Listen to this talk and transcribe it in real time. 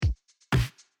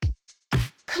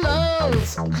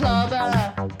Clothes,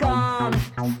 clubber, gum,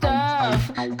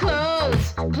 stuff,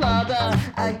 clothes, clubber,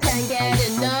 I can't get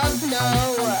enough,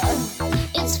 no.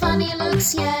 It's funny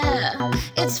looks, yeah.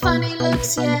 It's funny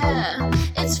looks, yeah.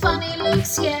 It's funny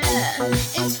looks, yeah.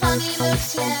 It's funny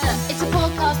looks, yeah. It's a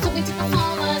podcast talking to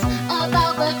performers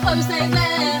about the clothes they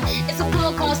wear. It's a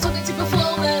podcast talking to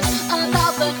performers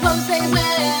about the clothes they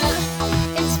wear.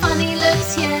 It's funny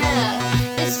looks,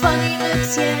 yeah. It's funny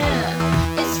looks,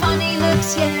 yeah. It's funny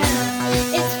looks, yeah.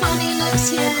 It's funny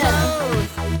looks, yeah.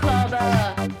 Clothes,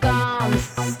 clubber, gums,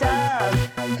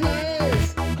 stuff,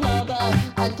 clothes, clubber,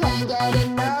 I can't get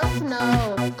enough,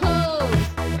 no. Clothes,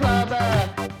 clubber,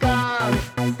 gums,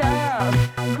 stuff,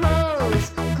 clothes,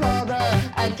 clubber,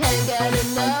 I can't get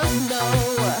enough,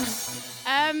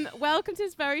 no. Welcome to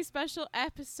this very special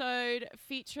episode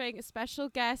featuring a special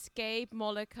guest, Gabe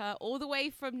Molliker, all the way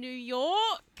from New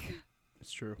York.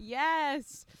 It's true.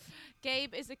 Yes.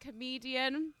 Gabe is a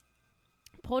comedian,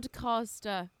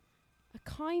 podcaster, a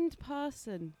kind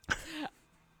person,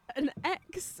 an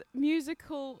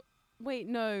ex-musical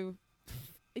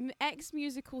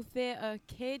theatre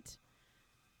kid.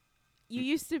 You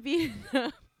used to be in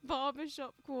a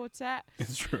barbershop quartet.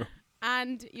 It's true.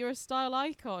 And you're a style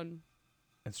icon.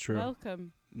 It's true.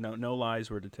 Welcome. No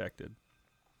lies were detected.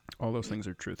 All those things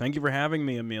are true. Thank you for having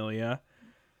me, Amelia.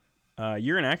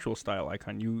 You're an actual style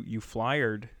icon. You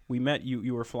flyered. We met you.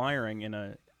 You were flyering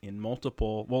in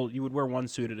multiple. Well, you would wear one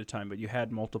suit at a time, but you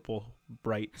had multiple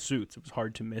bright suits. It was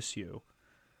hard to miss you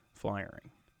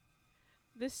flyering.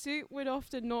 The suit would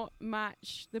often not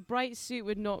match. The bright suit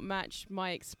would not match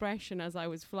my expression as I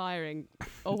was flying,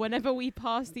 or whenever we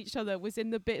passed each other was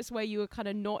in the bits where you were kind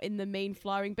of not in the main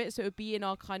flying bit. So it would be in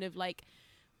our kind of like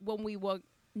when we were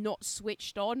not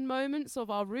switched on moments of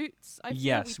our routes.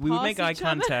 Yes, we would make eye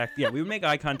contact. Yeah, we would make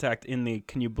eye contact in the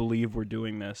 "Can you believe we're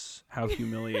doing this? How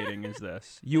humiliating is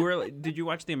this?" You were. Did you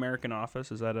watch The American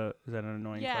Office? Is that an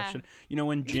annoying question? You know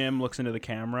when Jim looks into the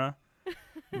camera.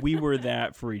 We were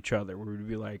that for each other. We would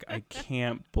be like, I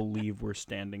can't believe we're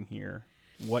standing here.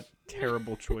 What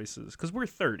terrible choices. Because we're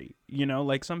 30,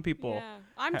 like some people. Yeah,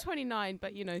 I'm 29,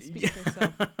 but, speak for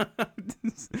yourself.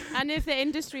 And if the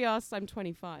industry asks, I'm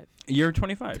 25. You're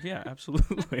 25, yeah,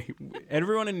 absolutely.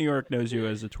 Everyone in New York knows you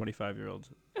as a 25-year-old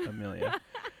Amelia.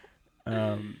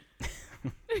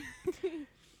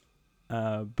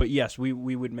 But yes, we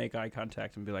would make eye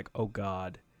contact and be like, oh,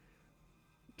 God.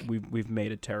 We've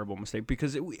made a terrible mistake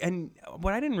because and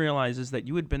what I didn't realize is that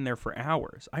you had been there for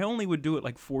hours. I only would do it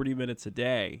like 40 minutes a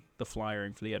day, the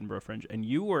flyering for the Edinburgh Fringe, and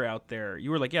you were out there. You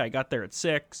were like, yeah, I got there at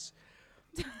 6.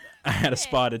 I had a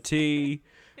spot of tea.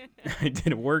 I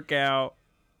did a workout.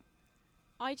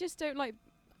 I just like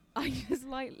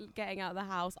getting out of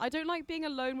the house. I don't like being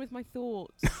alone with my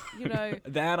thoughts.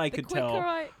 That I could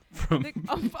tell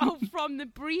from the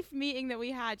brief meeting that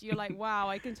we had. You're like, wow,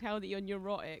 I can tell that you're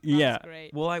neurotic. That's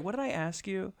great. Well, what did I ask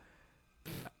you?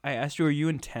 I asked you, are you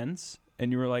intense?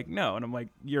 And you were like, no. And I'm like,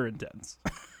 you're intense.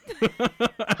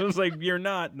 I was like, you're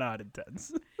not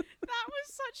intense. That was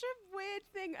such a weird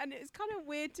thing, and it's kind of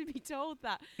weird to be told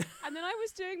that. And then I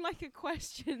was doing like a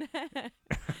questionnaire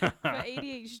for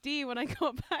ADHD when I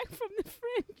got back from the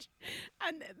Fringe,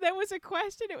 and there was a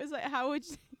question. It was like, how would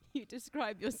you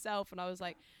describe yourself? And I was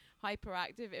like,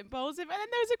 hyperactive, impulsive. And then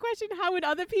there was a question, how would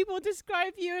other people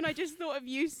describe you? And I just thought of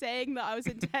you saying that I was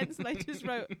intense, and I just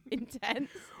wrote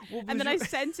intense. Well, and then I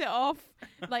sent it off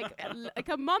like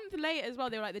a month later as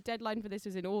well. They were like, the deadline for this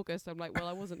is in August. I'm like, well,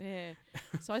 I wasn't here,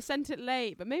 so I sent it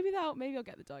late. But maybe I'll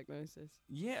get the diagnosis.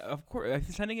 Yeah, of course.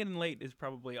 Sending it in late is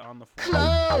probably on the floor.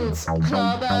 Clothes,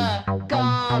 clubber,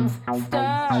 gums,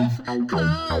 stuff,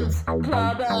 clothes,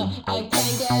 clubber, I can't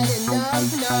get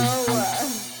enough, no.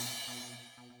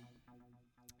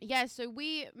 Yeah, so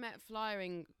we met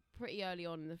flying pretty early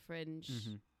on in the Fringe,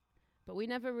 but we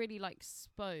never really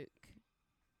spoke.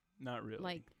 Not really.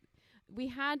 Like, we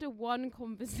had a one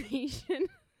conversation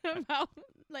about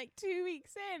 2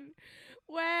 weeks in,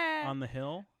 where on the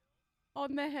hill, our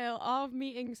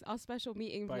special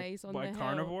meeting place on the hill. By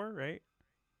Carnivore, right?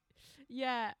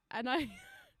 Yeah, and I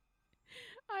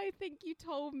think you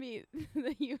told me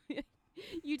that you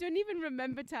don't even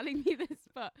remember telling me this,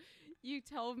 but you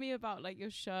told me about your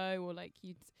show, or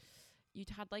you'd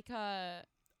had a.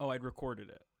 Oh, I'd recorded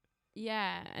it.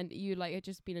 Yeah, and you had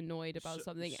just been annoyed about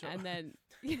something, and then.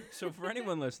 So for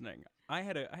anyone listening, I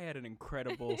had an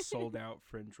incredible sold out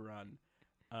Fringe run,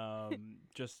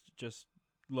 just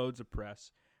loads of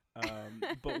press,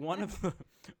 but one of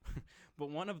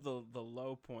the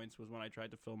low points was when I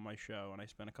tried to film my show, and I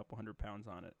spent a couple £100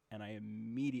 on it, and I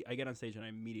get on stage and I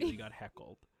immediately got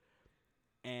heckled.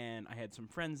 And I had some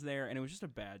friends there, and it was just a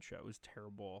bad show. It was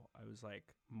terrible. I was like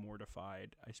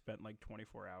mortified. I spent like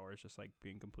 24 hours just like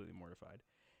being completely mortified.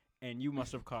 And you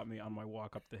must have caught me on my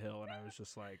walk up the hill, and I was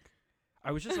just like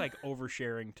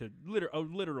oversharing to a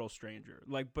literal stranger.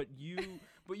 Like, but you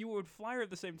would flyer at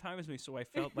the same time as me, so I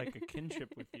felt like a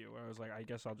kinship with you. I was like, I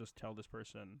guess I'll just tell this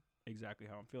person exactly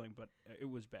how I'm feeling. But it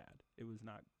was bad. It was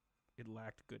not. It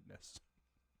lacked goodness.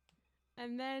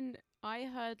 And then I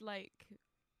heard like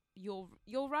your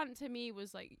rant to me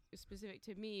was like specific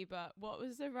to me, but what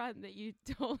was the rant that you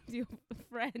told your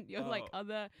friend, your like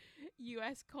other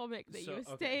US comic that you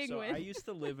were staying with? I used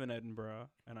to live in Edinburgh,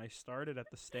 and I started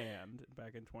at the Stand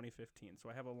back in 2015. So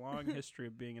I have a long history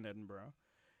of being in Edinburgh,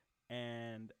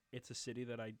 and it's a city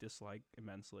that I dislike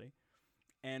immensely.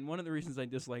 And one of the reasons I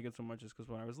dislike it so much is because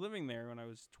when I was living there, when I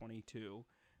was 22,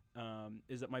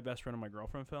 is that my best friend and my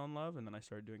girlfriend fell in love, and then I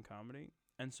started doing comedy.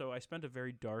 And so I spent a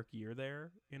very dark year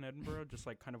there in Edinburgh, just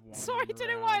like kind of wandering Sorry, I don't know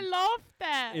around. why I laughed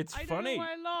there. It's I funny. Don't know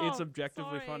why I laughed. It's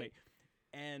objectively Sorry. funny.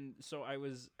 And so I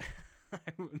was,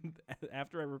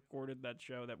 after I recorded that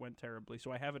show that went terribly,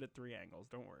 so I have it at 3 angles,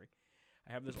 don't worry.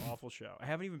 I have this awful show. I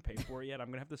haven't even paid for it yet. I'm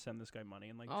going to have to send this guy money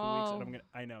in like 2 weeks. And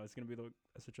I know, it's going to be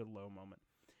such a low moment.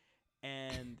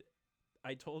 And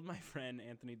I told my friend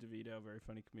Anthony DeVito, very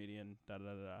funny comedian,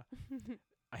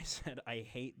 I said, I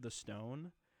hate the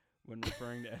Stone when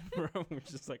referring to Edinburgh,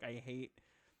 which is like, I hate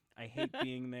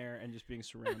being there and just being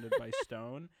surrounded by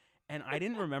stone. And I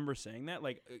didn't remember saying that.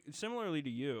 Like, similarly to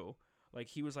you, like,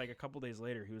 he was like, a couple days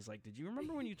later, he was like, did you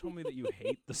remember when you told me that you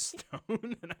hate the Stone?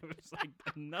 And I was like,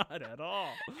 not at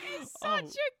all. It's such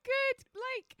a good,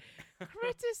 like,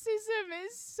 criticism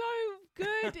is so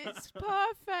good. It's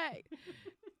perfect.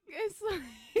 It's like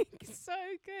so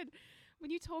good. When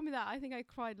you told me that, I think I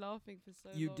cried laughing for so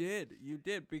long. You did.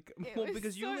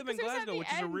 Because you live in because it was at Glasgow, the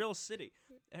which is a end. real city.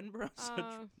 Edinburgh's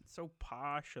so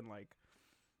posh and like,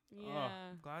 yeah.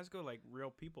 Glasgow, like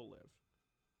real people live.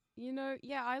 You know,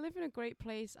 yeah, I live in a great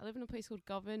place. I live in a place called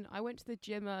Govan. I went to the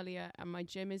gym earlier, and my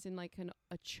gym is in like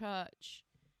a church.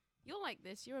 You're like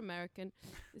this. You're American.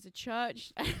 There's a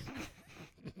church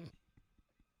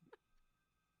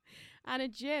and a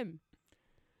gym.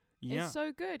 Yeah. It's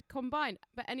so good combined.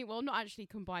 But anyway, well, not actually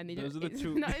combined. Those are the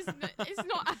two. No, it's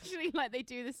not actually like they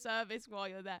do the service while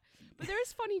you're there. But there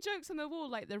is funny jokes on the wall,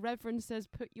 like the Reverend says,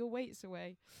 "Put your weights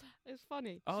away." It's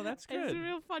funny. Oh, that's good. It's a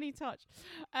real funny touch.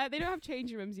 They don't have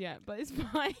changing rooms yet, but it's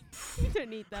fine. You don't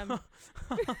need them.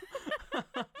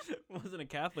 Wasn't a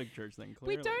Catholic church then,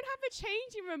 clearly. We don't have a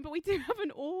changing room, but we do have an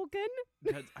organ.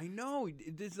 I know.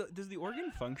 Does the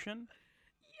organ function?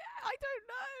 Yeah, I don't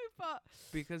know, but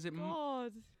Because it.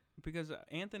 God. Because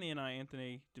Anthony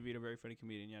DeVito, very funny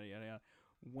comedian, yada, yada, yada,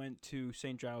 went to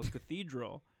St. Giles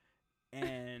Cathedral,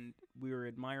 and we were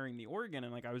admiring the organ,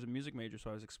 and, like, I was a music major,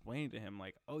 so I was explaining to him,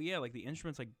 like, oh, yeah, like, the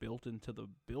instrument's, like, built into the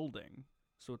building,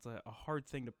 so it's a hard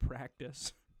thing to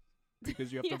practice,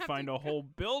 because you have to find a whole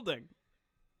building.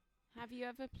 Have you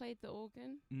ever played the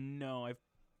organ? No, I've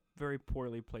very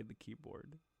poorly played the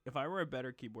keyboard. If I were a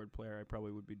better keyboard player, I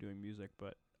probably would be doing music,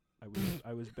 but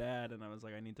I was bad, and I was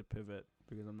like, I need to pivot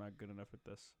because I'm not good enough at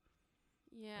this.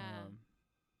 Yeah.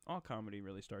 All comedy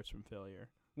really starts from failure.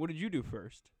 What did you do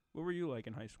first? What were you like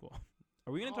in high school?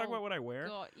 Are we going to talk about what I wear?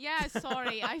 God. Yeah,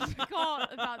 sorry. I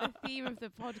forgot about the theme of the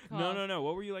podcast. No.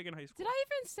 What were you like in high school? Did I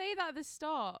even say that at the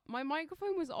start? My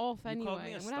microphone was off You anyway. called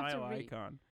me a I'm gonna have style to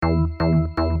icon.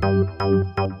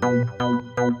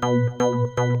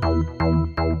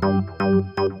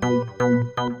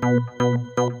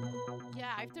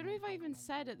 Yeah, I don't know if I even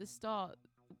said at the start,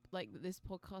 like, that this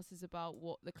podcast is about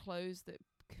what the clothes that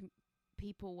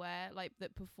people wear, like,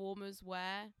 that performers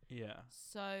wear. Yeah.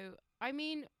 So, I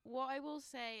mean, what I will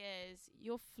say is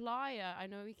your flyer, I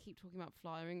know we keep talking about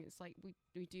flyering. It's like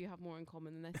we do have more in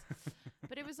common than this.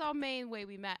 But it was our main way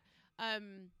we met.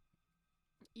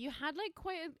 You had, like,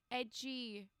 quite an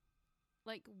edgy,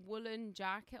 like, woolen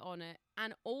jacket on it.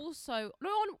 And also, no,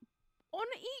 on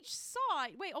each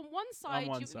side. Wait, on one side,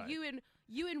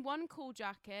 you in one cool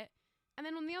jacket. And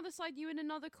then on the other side, you in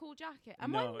another cool jacket.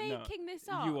 Am I making this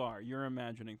up? You are. You're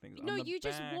imagining things. No, you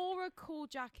just wore a cool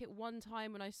jacket one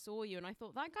time when I saw you, and I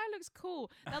thought, that guy looks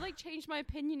cool. That, like, changed my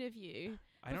opinion of you.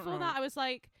 Before that, I was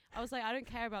like, I don't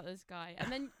care about this guy. And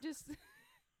then just...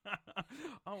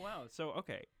 Oh, wow. So,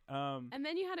 okay. And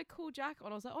then you had a cool jacket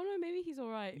on. I was like, oh, no, maybe he's all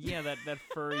right. Yeah, that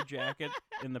furry jacket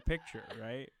in the picture,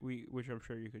 right? Which I'm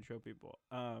sure you can show people.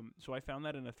 So I found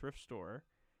that in a thrift store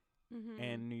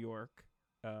in New York.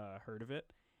 Heard of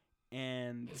it,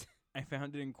 and I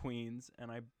found it in Queens,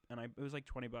 and I it was like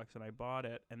 $20, and I bought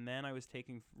it, and then I was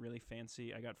taking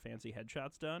I got fancy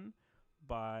headshots done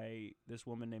by this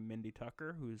woman named Mindy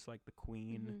Tucker, who's like the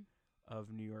queen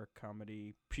of New York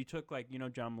comedy. She took like, you know,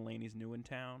 John Mulaney's New in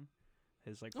Town,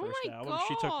 his like first album. God.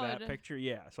 She took that picture.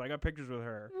 Yeah, so I got pictures with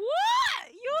her.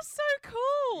 What? You're so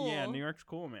cool. Yeah, New York's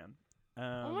cool, man.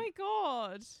 Oh my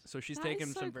God. So she's That taken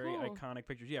is so some very cool. iconic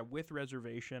pictures. Yeah, with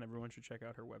reservation. Everyone should check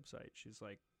out her website. She's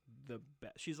like the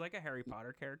best. She's like a Harry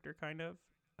Potter character, kind of.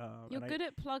 You're good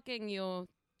at plugging the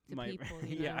people.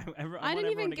 You know? Yeah, I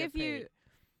didn't even give you.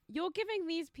 You're giving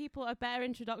these people a better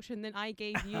introduction than I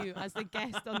gave you as the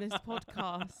guest on this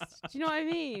podcast. Do you know what I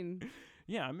mean?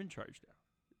 Yeah, I'm in charge now.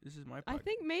 This is my podcast. I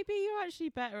think maybe you're actually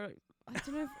better. I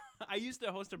don't know. I used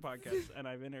to host a podcast, and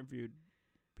I've interviewed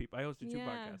people. I hosted 2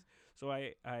 podcasts, so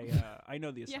I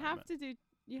know the assignment.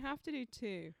 You have to do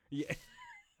 2. Yeah.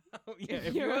 Oh, yeah.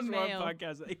 If You're you a host one male.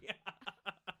 podcast,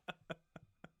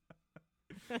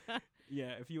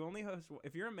 yeah. If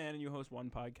you're a man and you host one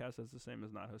podcast, that's the same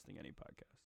as not hosting any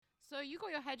podcast. So you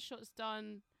got your headshots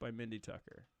done By Mindy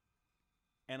Tucker,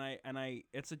 and I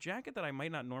it's a jacket that I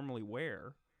might not normally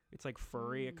wear. It's like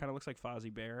furry. It kind of looks like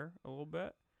Fozzie Bear a little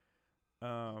bit.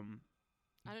 I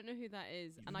don't know who that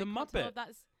is. And The I can't Muppet. tell if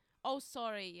that's. Oh,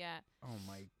 sorry. Yeah. Oh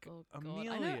my god, Oh, God.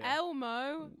 Amelia. I know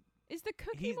Elmo. Is the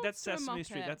Cookie Monster That's Sesame a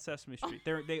Street. Muppet? That's Sesame Street.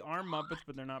 They are Muppets,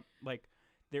 but they're not like.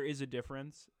 There is a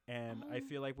difference, and I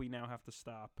feel like we now have to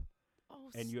stop. Oh,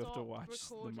 and you have to stop watch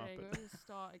The recording. Muppet. We're going to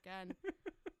start again.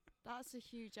 That's a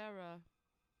huge error.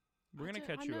 We're gonna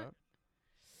catch you up.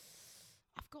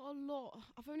 I've got a lot.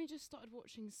 I've only just started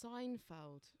watching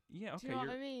Seinfeld. Yeah. Okay. Do you know what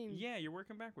I mean? Yeah, you're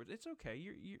working backwards. It's okay.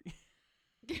 You're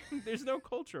There's no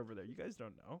culture over there. You guys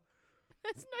don't know.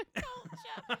 There's no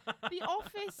culture. The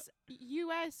Office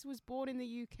US was born in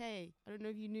the UK. I don't know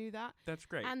if you knew that. That's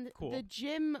great. And cool. the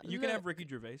Jim You can have Ricky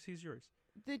Gervais. He's yours.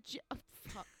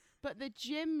 Fuck. But the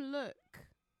Jim look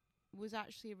was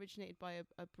actually originated by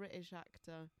a British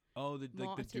actor. Oh, the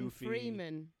Martin doofy.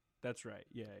 Freeman. That's right.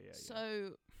 Yeah.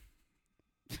 So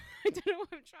I don't know what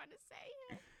I'm trying to say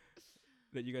here.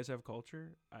 That you guys have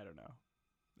culture? I don't know.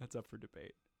 That's up for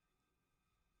debate.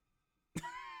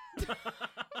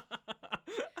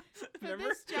 For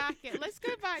this jacket, let's go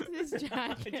back to this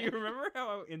jacket. Do you remember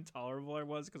how intolerable I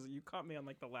was? Because you caught me on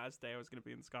like the last day I was going to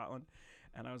be in Scotland,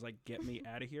 and I was like, "Get me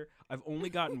out of here!" I've only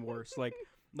gotten worse. Like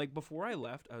before I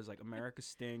left, I was like, "America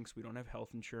stinks. We don't have health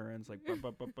insurance." Like,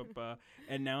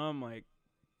 and now I'm like,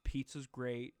 "Pizza's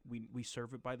great. We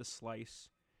serve it by the slice.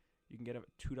 You can get a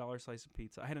 $2 slice of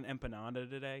pizza." I had an empanada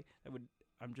today.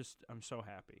 I'm so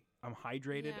happy. I'm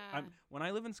hydrated. Yeah. When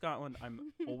I live in Scotland,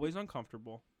 I'm always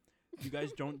uncomfortable. You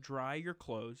guys don't dry your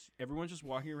clothes. Everyone's just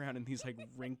walking around in these like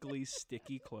wrinkly,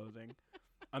 sticky clothing.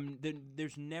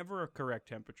 There's never a correct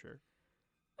temperature.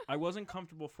 I wasn't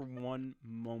comfortable for one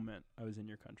moment I was in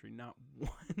your country. Not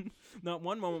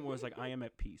one moment was like, I am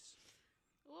at peace.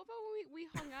 What about when we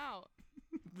hung out?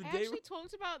 The I day actually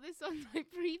talked about this on my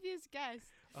previous guest.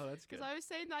 Oh, that's good. Because I was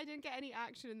saying that I didn't get any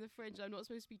action in the fringe. I'm not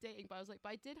supposed to be dating, but I was like, but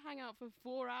I did hang out for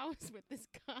 4 hours with this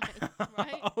guy,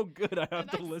 right? Oh, good. I have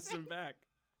And to I listen back.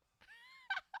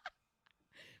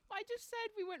 I just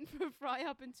said we went for a fry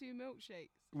up and 2 milkshakes.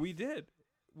 We did.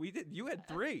 You had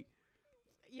 3.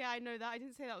 Yeah, I know that. I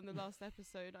didn't say that on the last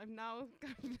episode. I'm now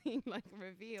being like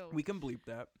revealed. We can bleep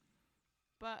that.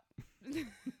 But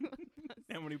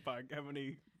How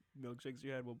many milkshakes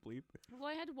you had? We'll bleep. well,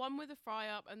 I had one with a fry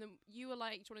up, and then you were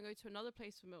like, "Do you want to go to another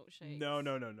place for milkshakes?" No.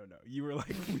 You were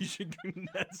like, we should.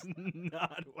 That's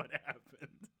not what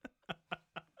happened.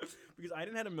 Because I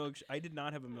didn't have a milkshake. I did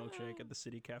not have a milkshake at the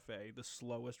City Cafe, the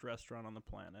slowest restaurant on the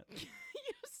planet.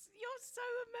 You're so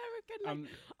American.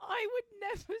 Like, I would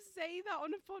never say that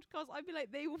on a podcast. I'd be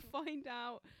like, they will find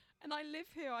out. And I live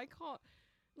here. I can't.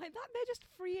 Like that, they're just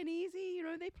free and easy. You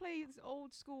know, they play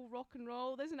old school rock and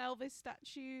roll. There's an Elvis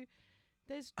statue.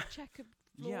 There's checkered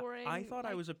flooring. Yeah, I thought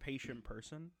I was a patient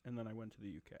person, and then I went to the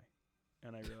UK,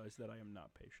 and I realized that I am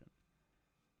not patient.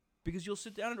 Because you'll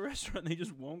sit down at a restaurant, and they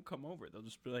just won't come over. They'll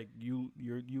just be like, "You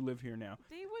live here now."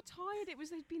 They were tired. It was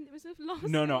the last.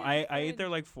 No. I ate there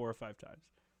like 4 or 5 times.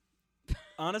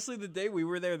 Honestly, the day we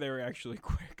were there, they were actually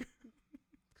quick.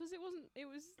 Because it wasn't. It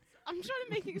was. I'm trying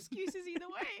to make excuses either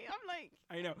way. I'm like.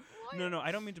 I know. What? No.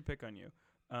 I don't mean to pick on you.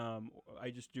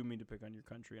 I just do mean to pick on your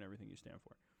country and everything you stand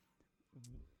for.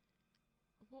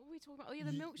 What were we talking about? Oh yeah,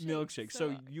 the milkshake. Milkshake.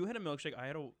 So you had a milkshake. I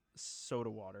had a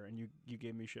soda water, and you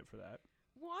gave me shit for that.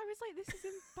 Well, I was like, this is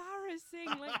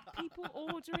embarrassing. Like people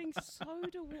ordering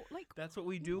soda water. Like that's what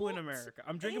we do in America.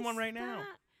 I'm drinking one right now.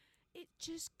 It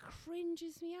just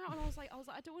cringes me out, and I was like,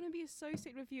 I don't want to be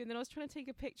associated with you. And then I was trying to take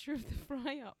a picture of the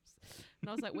fry-ups, and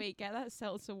I was like, wait, get that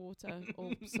seltzer water.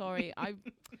 Oh, sorry,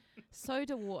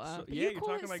 soda water. So, But yeah, you you're call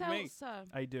talking it like seltzer. me.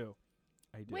 I do.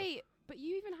 Wait, But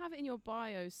you even have it in your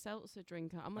bio, seltzer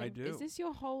drinker. I'm like, I do. Is this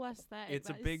your whole aesthetic? It's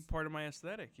a big part of my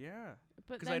aesthetic, yeah.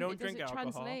 But 'Cause I don't drink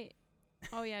alcohol. Translate?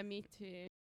 Oh yeah, me too.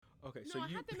 Okay, No, so I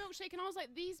you... had the milkshake and I was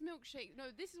like, these milkshake. No,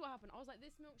 this is what happened. I was like,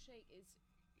 this milkshake is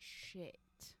shit.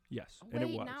 Yes, Oh, and it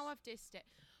wait, was. now I've dissed it.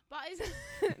 But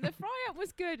the fry up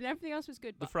was good and everything else was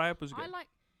good. The But fry up was good.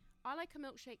 I like a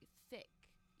milkshake thick,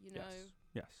 you know.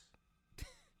 Yes.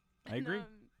 I agree.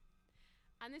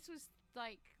 And this was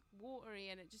like watery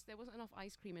and there wasn't enough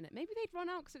ice cream in it. Maybe they'd run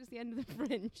out because it was the end of the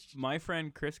fringe. My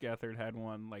friend Chris Gethard had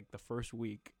one like the first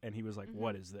week, and he was like,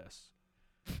 "What is this?"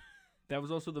 That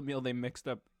was also the meal they mixed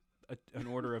up an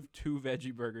order of 2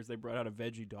 veggie burgers. They brought out a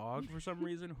veggie dog for some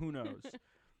reason. Who knows?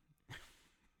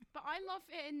 But I love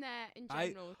it in there in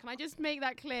general. Can I just make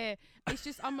that clear? It's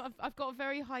just I've got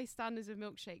very high standards of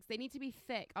milkshakes. They need to be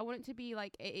thick. I want it to be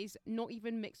like it is not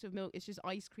even mixed with milk. It's just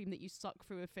ice cream that you suck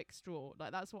through a thick straw.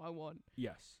 Like that's what I want.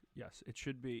 Yes, it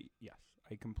should be. Yes,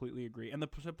 I completely agree. And the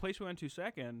place we went to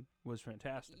second was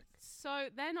fantastic. So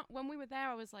then when we were there,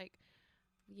 I was like,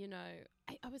 you know,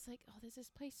 I was like, oh, there's this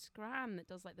place Scran that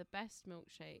does like the best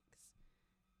milkshakes.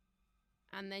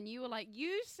 And then you were like,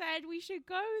 you said we should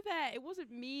go there. It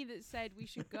wasn't me that said we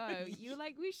should go. You were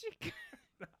like, we should go.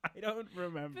 I don't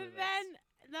remember. But then,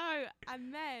 no.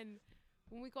 And then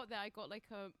when we got there, I got like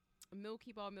a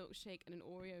Milky Bar milkshake and an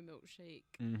Oreo milkshake.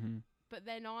 Mm-hmm. But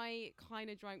then I kind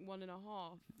of drank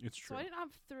 1.5. It's true. So I didn't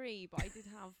have 3, but I did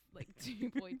have like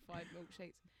 2.5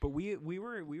 milkshakes. But we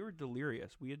were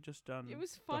delirious. We had just done it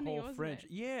was funny, the whole wasn't French.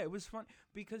 it? Yeah, it was fun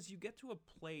because you get to a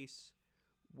place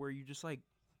where you just like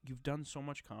you've done so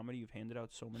much comedy, you've handed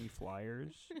out so many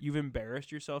flyers, you've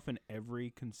embarrassed yourself in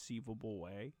every conceivable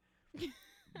way,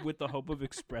 with the hope of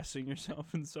expressing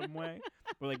yourself in some way,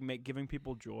 or like giving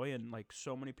people joy, and like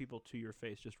so many people to your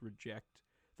face just reject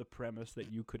the premise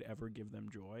that you could ever give them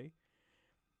joy.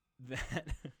 That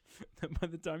by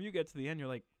the time you get to the end, you're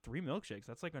like 3 milkshakes.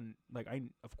 That's like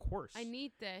of course I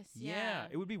need this. Yeah,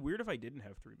 it would be weird if I didn't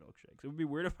have 3 milkshakes. It would be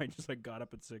weird if I just like got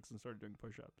up at 6 and started doing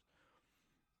push-ups.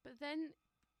 But then,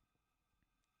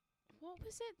 what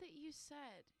was it that you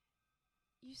said?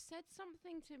 You said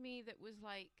something to me that was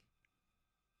like,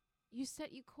 you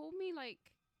called me like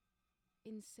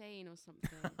insane or something.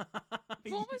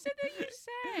 What was it that you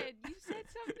said? You said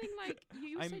something like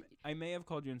I may have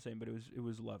called you insane, but it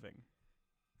was loving.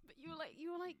 But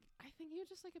you were like, I think you're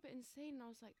just like a bit insane. And I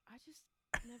was like, I just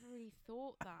never really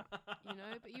thought that, you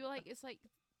know. But you were like, it's like,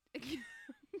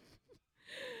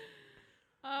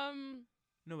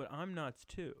 No, but I'm nuts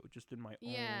too, just in my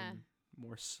own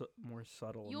more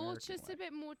subtle. You're American just way. a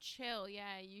bit more chill,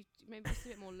 yeah. You maybe just a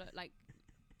bit more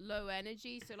low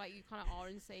energy, so like you kind of are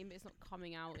insane, but it's not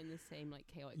coming out in the same like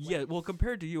chaotic way. Yeah, well,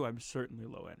 compared to you, I'm certainly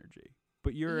low energy,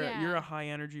 but you're a high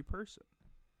energy person.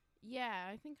 Yeah,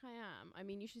 I think I am. I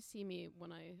mean, you should see me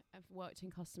when I've worked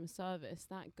in customer service.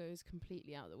 That goes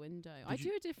completely out the window. I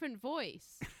do a different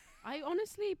voice. I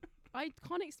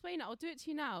can't explain it. I'll do it to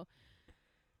you now.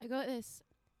 I go like this.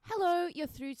 Hello, you're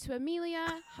through to Amelia.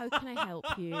 How can I help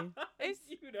you?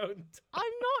 You don't.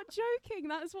 I'm not joking.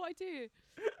 That's what I do.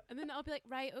 And then I'll be like,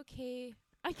 right, okay.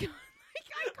 I can't.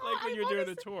 Like when you're doing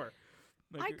a tour.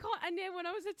 Like I can't. And then when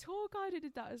I was a tour guide, I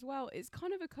did that as well. It's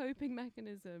kind of a coping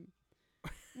mechanism.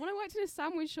 When I worked in a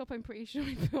sandwich shop, I'm pretty sure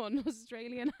I put on an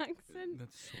Australian accent.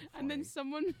 That's so funny. And then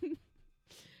someone...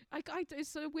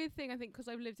 it's a weird thing, I think, because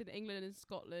I've lived in England and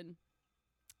Scotland.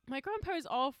 My grandparents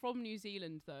are from New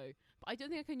Zealand, though. But I don't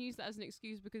think I can use that as an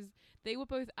excuse because they were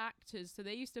both actors. So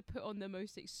they used to put on the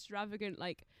most extravagant,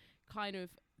 like, kind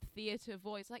of theatre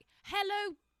voice. Like,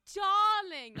 hello,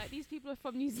 darling. Like, these people are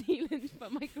from New Zealand.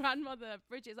 But my grandmother,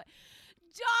 Bridget's like,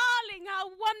 darling, how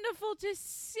wonderful to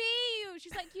see you.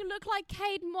 She's like, you look like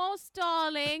Kate Moss,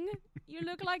 darling. You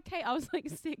look like Kate. I was like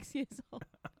 6 years old.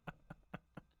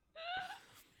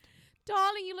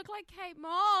 Darling, you look like Kate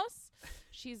Moss.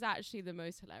 She's actually the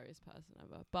most hilarious person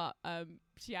ever. But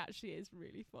she actually is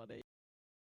really funny.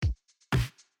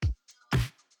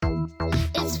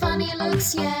 It's funny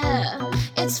looks, yeah.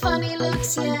 It's funny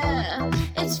looks, yeah.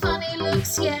 It's funny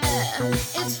looks, yeah.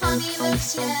 It's funny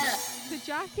looks, yeah. The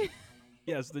jacket.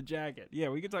 Yes, the jacket. Yeah,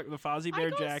 we could talk the Fozzie Bear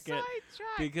jacket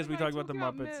because we talked about the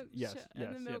Muppets. Yes,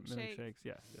 milkshakes.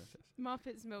 Yes.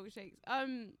 Muppets milkshakes.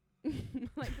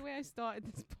 Like the way I started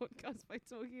this podcast by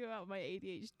talking about my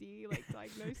ADHD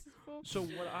diagnosis form. So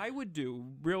what I would do,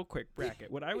 real quick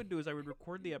bracket, what I would do is I would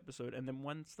record the episode, and then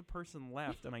once the person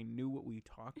left and I knew what we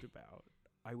talked about,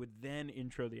 I would then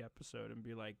intro the episode and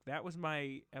be like, that was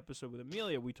my episode with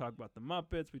Amelia. We talked about the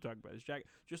Muppets, we talked about his jacket,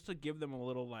 just to give them a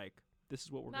little this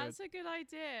is what we're That's a good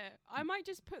idea. I might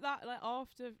just put that like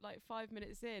after like 5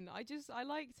 minutes in. I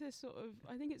like to sort of.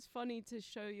 I think it's funny to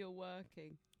show you're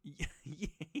working.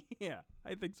 Yeah,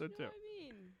 I think so You know too. what I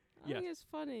mean? I Yes. think it's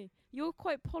funny. You're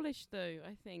quite polished, though.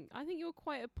 I think you're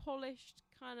quite a polished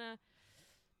kind of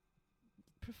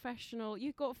professional.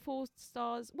 You've got 4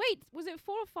 stars. Wait, was it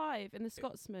 4 or 5 in the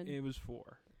Scotsman? It was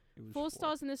 4. It was 4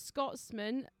 stars in the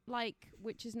Scotsman, like,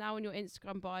 which is now in your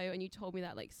Instagram bio, and you told me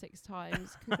that like 6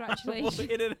 times. Congratulations. Well,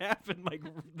 it had happened like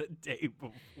the day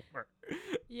before.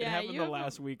 Yeah, it happened the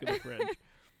last week of the Fringe.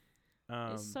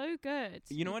 It's so good.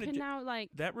 You know what? Can now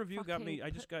like that review got me.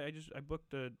 fucking I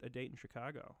booked a date in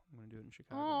Chicago. I'm gonna do it in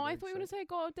Chicago. Oh, I'm I very thought you were gonna excited. say I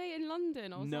got a date in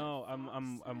London. I was No, like,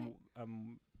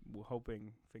 I'm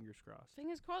hoping, fingers crossed.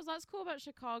 fingers crossed. That's cool about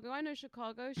Chicago. I know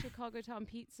Chicago. Chicago Town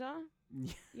Pizza.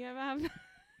 Yeah. You ever have that?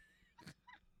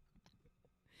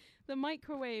 The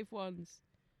microwave ones.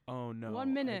 Oh no.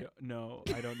 1 minute. I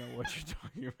don't know what you're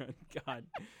talking about. God,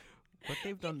 what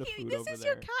they've done to food This over is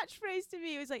there. your catchphrase to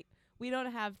me. It was like, we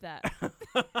don't have that.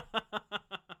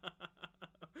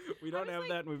 We don't was have like-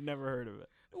 that, and we've never heard of it.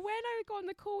 When I got on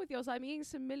the call with you, I was like, I'm eating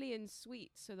some Million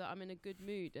sweets so that I'm in a good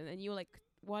mood. And then you were like,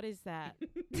 what is that?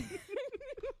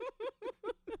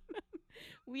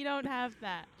 We don't have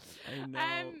that. I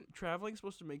know. Traveling's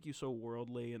supposed to make you so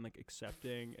worldly and like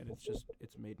accepting, and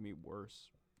it's made me worse.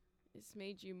 It's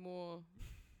made you more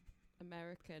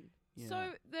American. Yeah.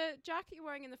 So the jacket you're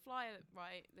wearing in the flyer,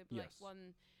 right? The Yes. like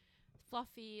one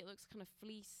fluffy. It looks kind of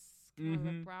fleece, kind of a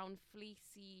Mhm. brown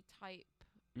fleecy type.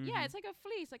 Mhm. Yeah, it's like a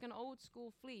fleece, like an old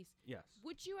school fleece. Yes.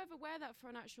 Would you ever wear that for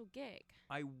an actual gig?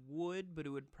 I would, but it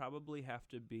would probably have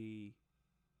to be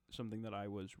something that I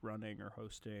was running or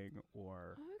hosting,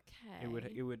 or Okay. it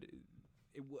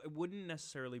wouldn't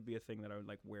necessarily be a thing that I would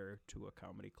like wear to a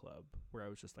comedy club where I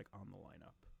was just like on the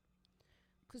lineup.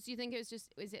 Because you think it was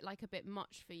just, is it like a bit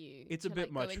much for you? It's a to, bit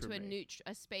like, much go into for a me.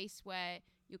 a space where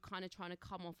you're kind of trying to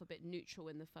come off a bit neutral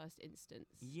in the first instance.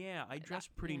 Yeah, I Like dress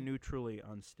that, pretty yeah. neutrally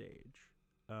on stage.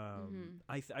 Mhm.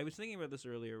 I was thinking about this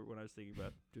earlier when I was thinking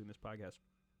about doing this podcast,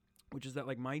 which is that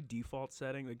like my default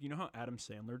setting, like you know how Adam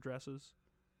Sandler dresses?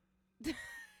 Yeah.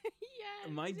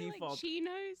 My is it, default- like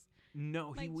chinos. No,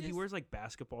 Like, he just- wears like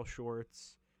basketball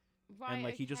shorts. Right. And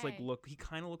like he just like okay. he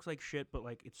kind of looks like shit, but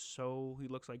like he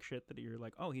looks like shit that you're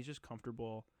like, oh, he's just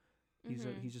comfortable. He's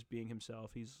Mhm. he's just being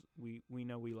himself. We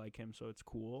know we like him, so it's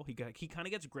cool. He kind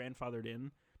of gets grandfathered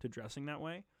in to dressing that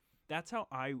way. That's how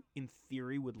I, in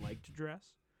theory, would like to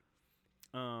dress.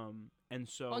 And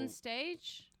so on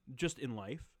stage. just in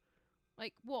life.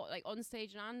 Like what? Like on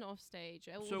stage and off stage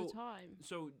all So- the time.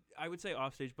 So I would say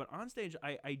off stage, but on stage,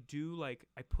 I do like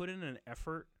I put in an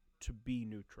effort to be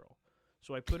neutral.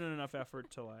 So I put in enough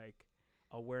effort to like,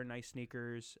 I'll wear nice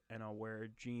sneakers and I'll wear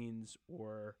jeans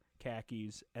or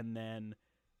khakis, and then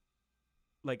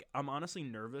like I'm honestly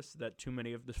nervous that too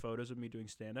many of the photos of me doing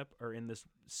stand up are in this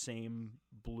same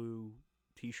blue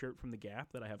t-shirt from the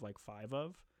Gap that I have like 5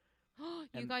 of. You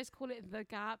and- guys call it the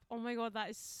Gap. Oh my god, that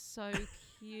is so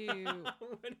cute.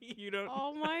 When you don't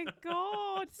Oh my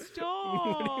god,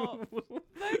 stop.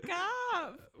 The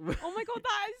Gap. Oh my god,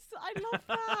 I love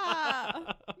that.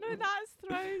 No, that's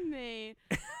thrown me.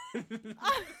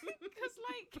 Because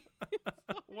like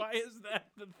Why is that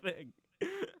the thing?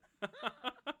 that's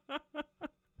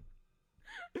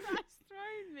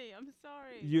thrown me. I'm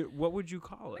sorry. What would you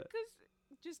call it? Because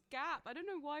just Gap. I don't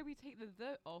know why we take the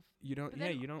off. You don't. But Yeah,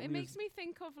 then you don't. It makes me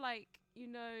think of like, you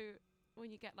know,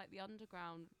 when you get like the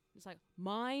underground, it's like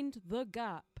mind the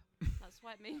gap. That's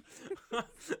why it means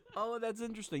Oh, that's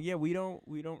interesting. Yeah, we don't.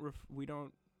 you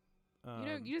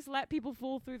just let people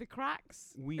fall through the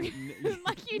cracks. We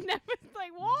Like you never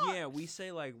like what? yeah, we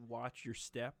say like watch your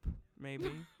step,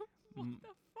 maybe. What the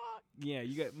fuck? Yeah,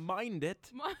 you got mind it.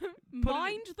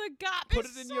 Mind the gap. Put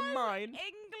It's it in so your mind.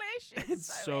 English.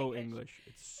 It's so English.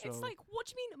 It's so. It's like, what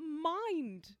do you mean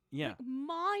mind? Yeah. Like,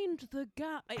 mind the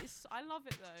gap. I love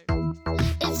it though.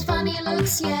 It's funny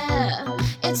looks, yeah.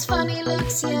 It's funny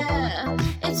looks, yeah.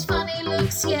 It's funny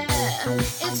looks, yeah.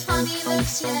 It's funny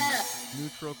looks, yeah.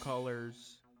 Neutral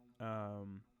colors,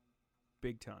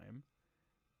 big time.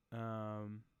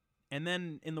 And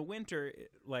then in the winter,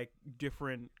 like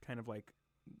different kind of like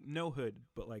no hood,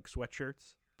 but like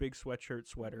sweatshirts, big sweatshirt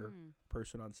sweater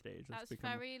person on stage. That's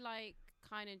become very like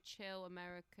kind of chill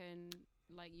American,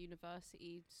 like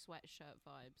university sweatshirt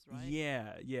vibes, right?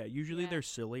 Yeah. Usually Yeah. they're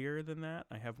sillier than that.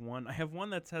 I have one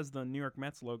that has the New York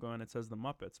Mets logo and it says the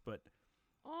Muppets, but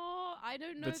I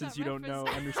don't know. but since that you don't reference.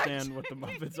 understand what the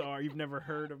Muppets are, you've never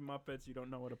heard of Muppets, you don't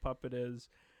know what a puppet is.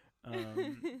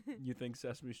 You think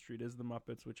Sesame Street is the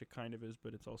Muppets, which it kind of is,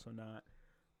 but it's also not.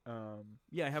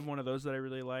 Yeah, I have one of those that I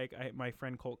really like. My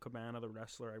friend Colt Cabana, the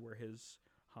wrestler, I wear his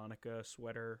Hanukkah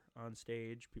sweater on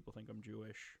stage. People think I'm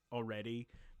Jewish already.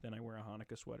 Then I wear a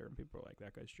Hanukkah sweater, and people are like,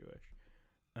 "That guy's Jewish."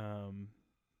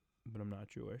 But I'm not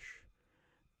Jewish.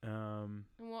 And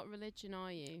what religion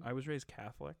are you? I was raised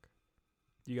Catholic.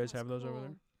 Do you guys have those over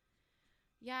there?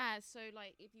 Yeah, so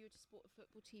like if you were to support a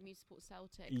football team, you support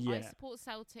Celtic. Yeah. I support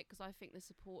Celtic because I think the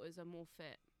supporters are more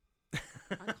fit.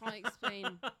 I can't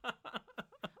explain.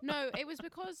 No, it was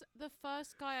because the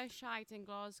first guy I shagged in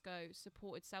Glasgow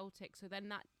supported Celtic, so then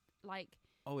that like.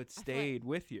 Oh, it stayed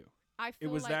with you. I feel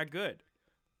it was like that good.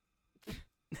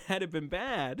 Had it been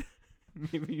bad,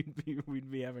 maybe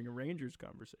we'd be having a Rangers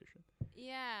conversation.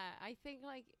 Yeah, I think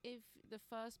like if the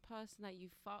first person that you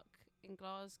fuck in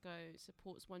Glasgow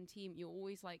supports one team, you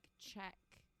always like check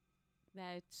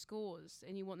their scores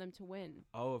and you want them to win.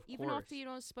 Oh, of Even course. after you've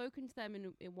not spoken to them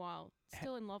in a while,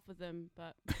 still in love with them,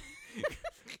 but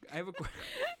I have a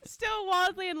still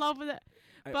wildly in love with it.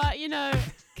 But you know.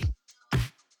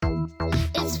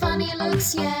 It's funny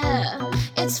looks, yeah.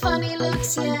 It's funny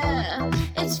looks, yeah.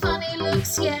 It's funny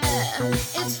looks, yeah.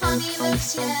 It's funny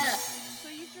looks, yeah. So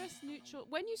you dress neutral.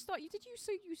 When you start, you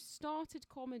started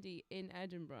comedy in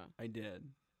Edinburgh. I did.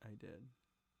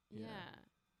 Yeah.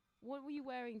 What were you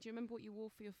wearing? Do you remember what you wore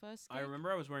for your first gig? I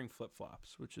remember I was wearing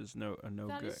flip-flops, which is no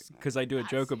That good. is- Because I do a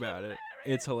that's joke about it.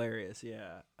 It's hilarious,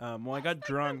 yeah. Well, I got That's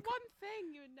drunk. Like the one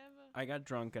thing you would never. I got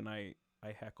drunk and I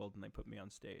heckled and they put me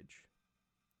on stage.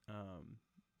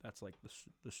 That's like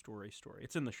the story.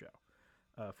 It's in the show.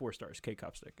 4 stars, Kate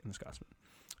Copstick in the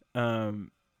Scotsman.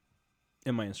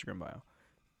 In my Instagram bio.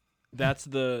 That's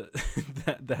the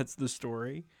that's the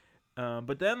story.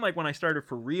 But then like when I started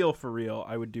for real,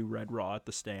 I would do Red Raw at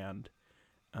the Stand.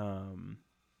 And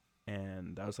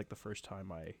that was like the first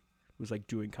time I was like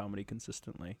doing comedy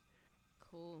consistently.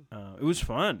 Cool. It was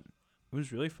fun. It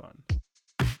was really fun.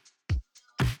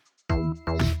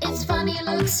 It's funny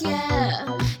looks,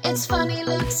 yeah. It's funny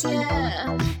looks,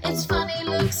 yeah. It's funny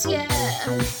looks, yeah.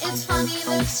 It's funny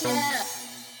looks, yeah.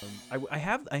 I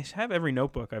have every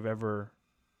notebook I've ever.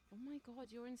 Oh my god,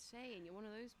 you're insane! You're one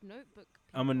of those notebook.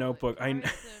 I'm a people that notebook. carries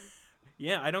them.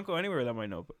 Yeah, I don't go anywhere without my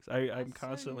notebooks. I'm That's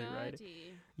constantly so writing.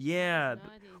 nerdy. Yeah. That's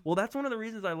nerdy. Well, that's one of the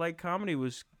reasons I like comedy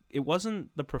was it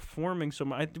wasn't the performing so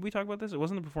much. Did we talk about this? It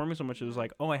wasn't the performing so much. It was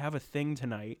like, oh, I have a thing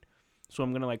tonight, so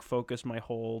I'm gonna like focus my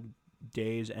whole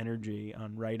day's energy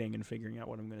on writing and figuring out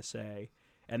what I'm gonna say.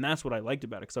 And that's what I liked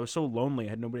about it because I was so lonely. I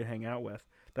had nobody to hang out with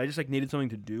that I just like needed something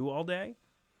to do all day.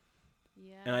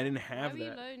 Yeah. And I didn't have Why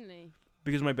that. were you lonely?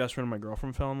 Because my best friend and my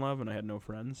girlfriend fell in love and I had no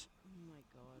friends. Oh my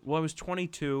god. Well, I was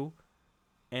 22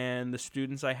 and the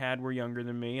students I had were younger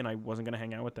than me and I wasn't going to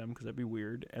hang out with them because that'd be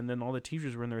weird. And then all the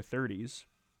teachers were in their 30s.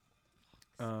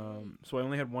 So I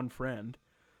only had one friend.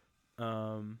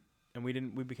 And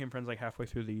we became friends like halfway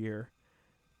through the year.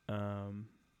 And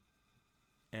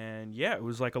yeah, it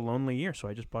was like a lonely year. So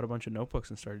I just bought a bunch of notebooks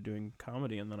and started doing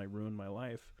comedy and then I ruined my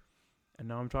life. And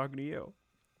now I'm talking to you.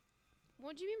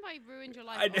 What do you mean by ruined your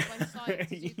life? By starting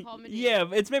to do comedy? Yeah,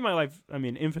 it's made my life, I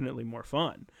mean, infinitely more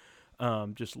fun.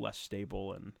 Just less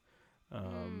stable and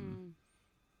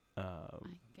I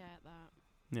get that.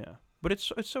 yeah. But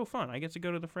it's so fun. I get to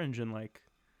go to the Fringe and like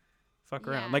fuck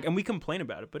around. Yeah. Like, and we complain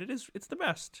about it, but it's the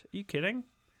best. Are you kidding?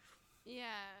 Yeah.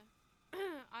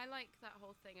 I like that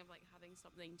whole thing of like having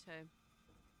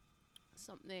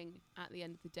something at the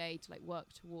end of the day to like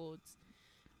work towards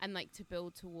and like to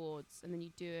build towards, and then you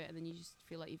do it and then you just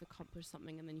feel like you've accomplished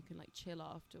something and then you can like chill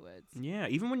afterwards. Yeah,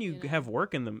 even when you You know? have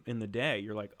work in the day,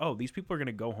 you're like, "Oh, these people are going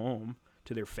to go home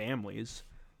to their families.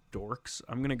 Dorks.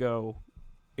 I'm going to go."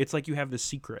 It's like you have this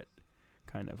secret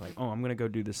kind of like, "Oh, I'm going to go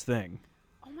do this thing."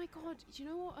 Oh my god, do you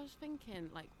know what I was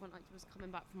thinking? Like when I was coming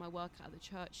back from my workout at the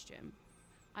church gym,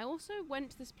 I also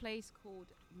went to this place called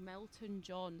Melton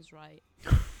John's, right?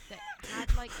 That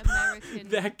had like American.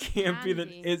 That can't be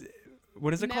candy.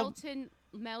 What is it called?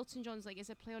 Melton John's, like, is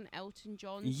it play on Elton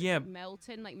John's? Yeah. Like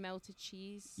Melton, like melted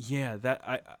cheese. Yeah,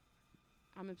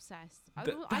 I'm obsessed. That's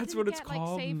I what didn't it's get,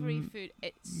 called? Like savory food.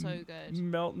 It's so good.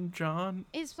 Melton John.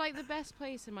 It's like the best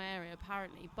place in my area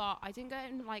apparently, but I didn't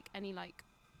get in like any like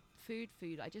food.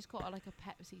 I just got like a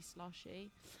Pepsi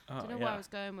slushy. I don't know where I was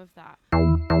going with that.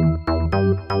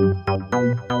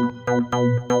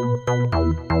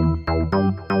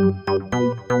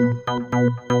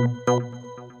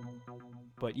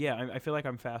 But yeah, I feel like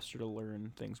I'm faster to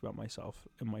learn things about myself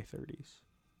in my 30s.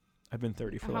 I've been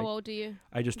 30 for How old are you?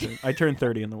 I turned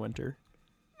 30 in the winter.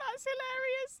 That's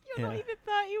hilarious. You're not Yeah. even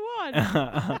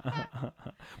 31.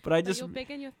 But I But just you're big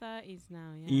in your 30s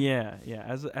now, yeah. yeah,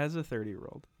 as a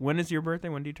 30-year-old. When is your birthday?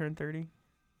 When do you turn 30?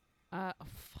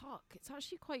 Fuck. It's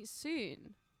actually quite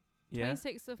soon. Yeah.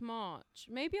 26th of March.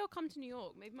 Maybe I'll come to New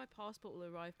York. Maybe my passport will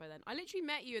arrive by then. I literally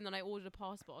met you and then I ordered a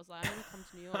passport. I was like, I'm going to come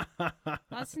to New York.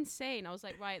 That's insane. I was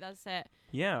like, right, that's it.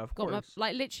 Yeah, of Got course.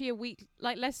 literally a week,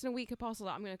 less than a week of passport.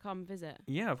 Like, I'm going to come visit.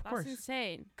 Yeah, of course. That's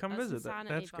insane. Come that's visit. Insanity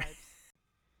That's great.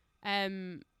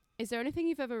 vibes. Is there anything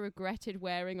you've ever regretted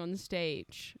wearing on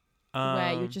stage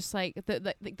where you're just like,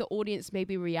 the audience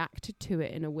maybe reacted to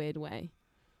it in a weird way?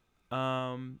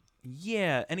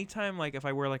 Yeah, anytime like if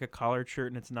I wear like a collared shirt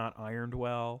and it's not ironed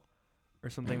well or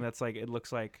something that's like it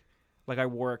looks like I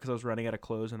wore it cuz I was running out of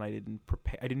clothes and I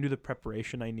didn't do the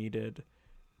preparation I needed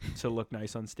to look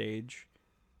nice on stage.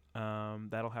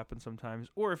 That'll happen sometimes.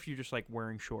 Or if you're just like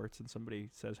wearing shorts and somebody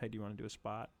says, "Hey, do you want to do a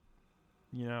spot?"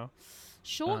 You know?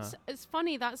 Shorts, it's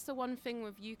funny, that's the one thing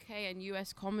with UK and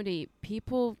US comedy.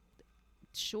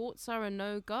 Shorts are a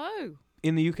no-go.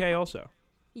 In the UK also.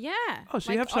 Yeah. Oh,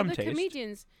 so you have some other taste.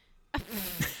 Comedians,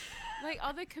 like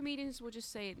other comedians will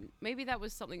just say, maybe that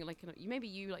was something like, maybe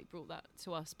you like brought that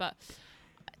to us, but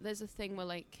there's a thing where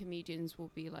like comedians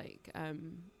will be like,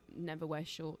 never wear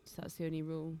shorts. That's the only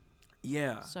rule.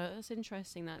 Yeah. So that's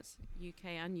interesting. That's UK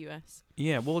and US.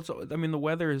 Yeah, well, the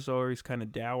weather is always kind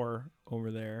of dour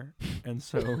over there, and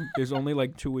so there's only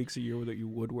like 2 weeks a year that you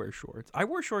would wear shorts. I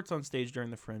wore shorts on stage during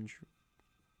the Fringe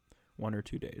 1 or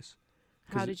 2 days.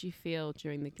 How did you feel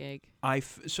during the gig?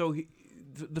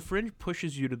 The Fringe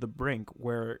pushes you to the brink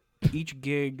where each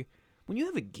gig, when you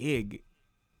have a gig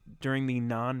during the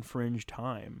non-Fringe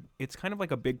time, it's kind of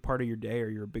like a big part of your day or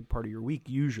you're a big part of your week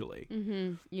usually.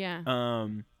 Mm-hmm. Yeah.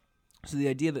 So the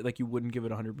idea that like you wouldn't give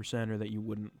it 100% or that you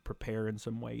wouldn't prepare in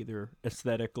some way, either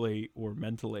aesthetically or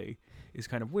mentally, is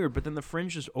kind of weird. But then the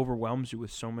Fringe just overwhelms you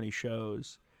with so many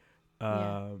shows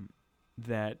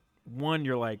that. One,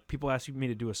 you're like, people ask me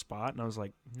to do a spot, and I was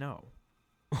like, no.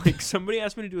 Like, somebody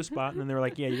asked me to do a spot, and then they were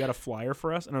like, yeah, you got a flyer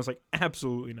for us? And I was like,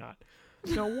 absolutely not.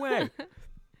 No way.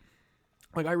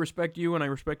 Like, I respect you, and I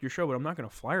respect your show, but I'm not going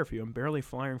to flyer for you. I'm barely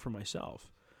flying for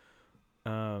myself.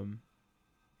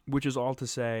 Which is all to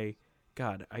say,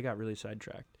 God, I got really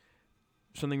sidetracked.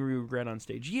 Something we regret on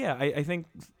stage. Yeah, I think...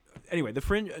 Anyway, the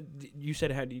Fringe, you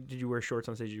said, did you wear shorts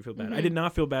on stage? Did you feel bad? Mm-hmm. I did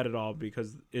not feel bad at all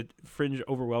because Fringe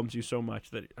overwhelms you so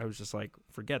much that I was just like,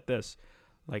 forget this.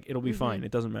 Like, it'll be fine.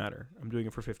 It doesn't matter. I'm doing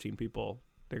it for 15 people.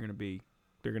 They're going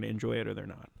to enjoy it or they're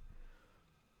not.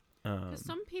 Because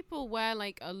some people wear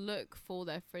like a look for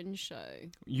their Fringe show.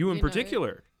 You in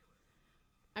particular.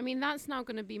 I mean, that's now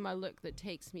going to be my look that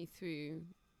takes me through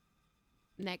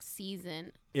next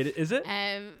season. Is it?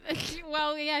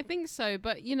 Well, yeah, I think so.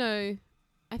 But,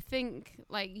 I think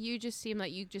like you just seem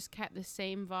like you just kept the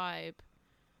same vibe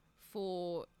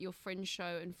for your Fringe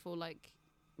show and for like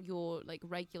your like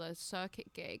regular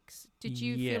circuit gigs. Did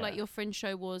you feel like your Fringe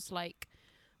show was like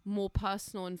more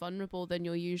personal and vulnerable than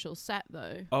your usual set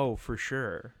though? Oh, for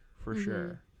sure. For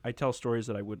sure. I tell stories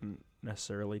that I wouldn't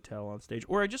necessarily tell on stage,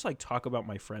 or I just like talk about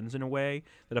my friends in a way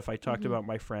that if I talked about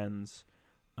my friends,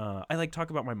 I like talk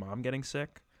about my mom getting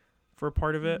sick for a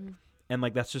part of it. And,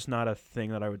 like, that's just not a thing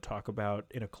that I would talk about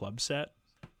in a club set.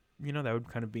 That would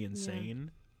kind of be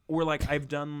insane. Yeah. Or, like, I've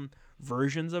done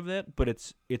versions of it, but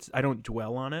it's I don't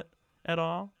dwell on it at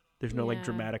all. There's no, like,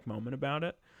 dramatic moment about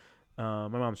it. My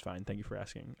mom's fine. Thank you for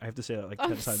asking. I have to say that, like, 10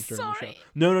 times during the show.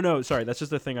 No. Sorry. That's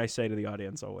just the thing I say to the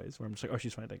audience always, where I'm just like, oh,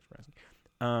 she's fine. Thanks for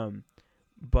asking.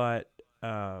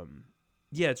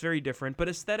 Yeah, it's very different. But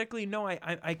aesthetically, no,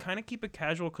 I kind of keep it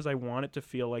casual because I want it to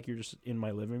feel like you're just in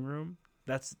my living room.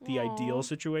 That's the ideal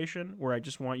situation where I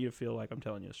just want you to feel like I'm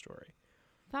telling you a story.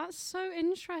 That's so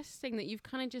interesting that you've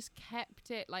kind of just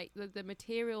kept it like the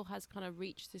material has kind of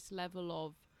reached this level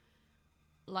of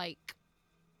like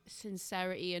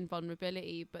sincerity and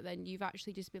vulnerability, but then you've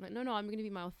actually just been like, no, I'm going to be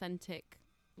my authentic,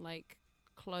 like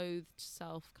clothed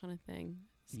self kind of thing.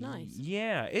 It's nice.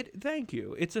 Yeah. Thank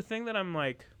you. It's a thing that I'm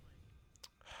like,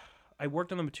 I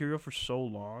worked on the material for so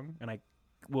long and I'm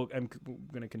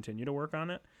going to continue to work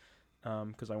on it.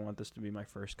 Because I want this to be my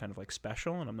first kind of like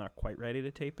special, and I'm not quite ready to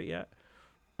tape it yet.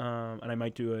 And I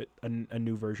might do a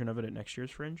new version of it at next year's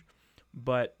Fringe.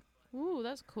 But ooh,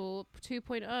 that's cool.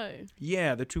 2.0.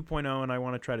 Yeah, the 2.0, and I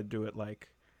want to try to do it like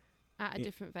at a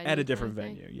different venue. At a different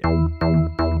venue, yeah.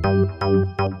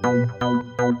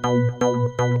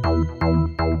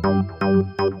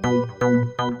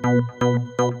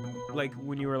 Like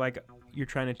when you were like you're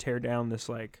trying to tear down this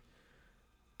like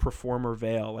performer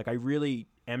veil, like I really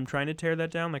am trying to tear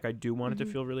that down. Like I do want it to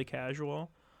feel really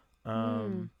casual.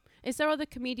 Is there other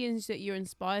comedians that you're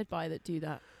inspired by that do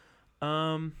that?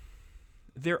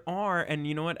 There are, and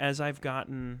you know what, as I've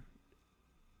learned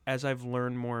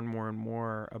more and more and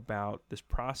more about this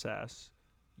process,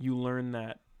 you learn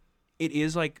that it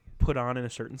is like put on in a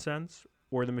certain sense,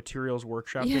 or the material's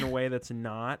workshopped in a way that's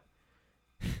not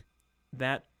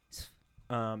that,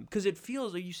 because it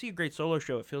feels like you see a great solo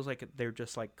show, it feels like they're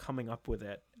just like coming up with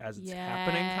it as it's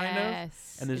happening, kind of.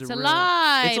 And there's it's a a real,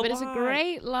 lie, it's a but it's a lie.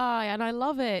 great lie, and I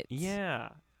love it. Yeah.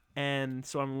 And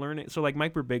so I'm learning. So like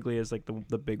Mike Birbiglia is like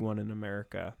the big one in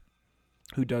America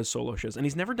who does solo shows, and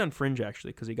he's never done Fringe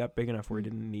actually because he got big enough where he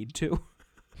didn't need to.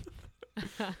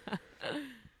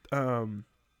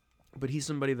 But he's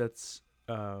somebody that's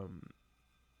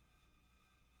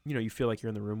you feel like you're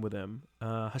in the room with him.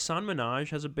 Hassan Minhaj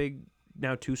has a big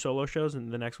now 2 solo shows,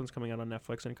 and the next one's coming out on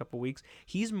Netflix in a couple weeks.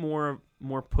 He's more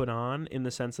put on in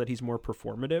the sense that he's more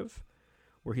performative,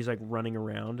 where he's like running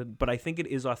around. But I think it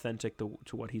is authentic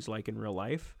to what he's like in real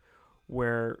life,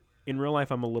 where in real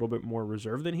life I'm a little bit more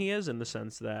reserved than he is, in the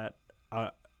sense that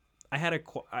I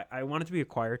wanted to be a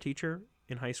choir teacher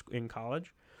in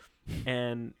college,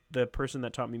 and the person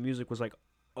that taught me music was like,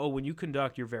 oh, when you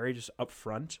conduct, you're very just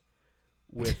upfront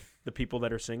with the people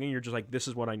that are singing. You're just like, this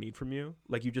is what I need from you.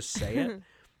 Like, you just say it.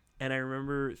 And I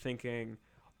remember thinking,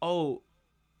 oh,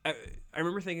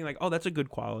 that's a good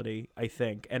quality, I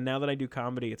think. And now that I do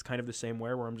comedy, it's kind of the same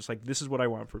way, where I'm just like, this is what I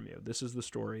want from you. This is the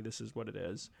story. This is what it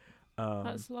is.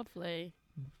 That's lovely.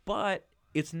 But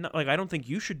it's not like, I don't think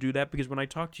you should do that, because when I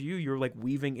talk to you, you're like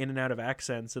weaving in and out of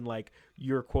accents and like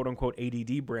your quote unquote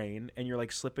ADD brain, and you're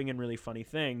like slipping in really funny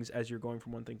things as you're going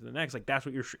from one thing to the next. Like, that's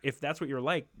what if that's what you're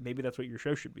like, maybe that's what your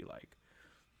show should be like.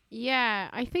 Yeah,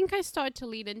 I think I started to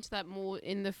lean into that more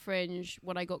in the Fringe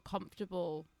when I got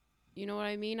comfortable. You know what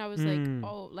I mean? I was like,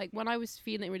 oh, like when I was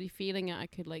really feeling it, I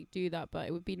could like do that, but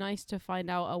it would be nice to find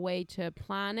out a way to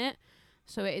plan it.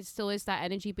 So it still is that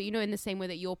energy, but in the same way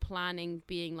that you're planning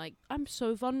being like, I'm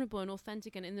so vulnerable and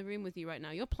authentic and in the room with you right now.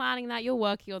 You're planning that, you're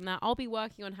working on that. I'll be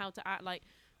working on how to act like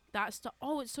that stuff.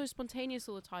 Oh, it's so spontaneous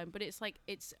all the time, but it's like,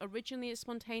 it's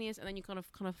spontaneous, and then you kind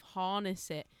of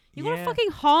harness it. You gotta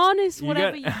fucking harness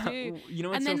whatever you do.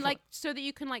 And then like, so that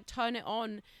you can like turn it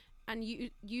on and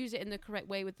you use it in the correct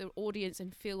way with the audience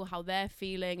and feel how they're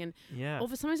feeling. And or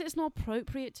sometimes it's not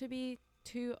appropriate to be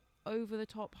too over the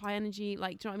top high energy.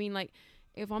 Like, do you know what I mean? Like,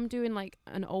 if I'm doing like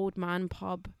an old man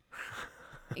pub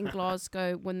in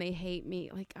Glasgow when they hate me,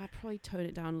 like, I'd probably tone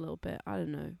it down a little bit. I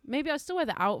don't know. Maybe I still wear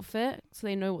the outfit so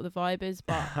they know what the vibe is.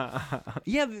 But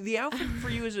yeah, the outfit for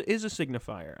you is a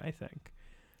signifier, I think.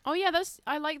 Oh yeah,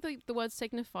 I like the word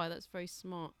signify. That's very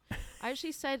smart. I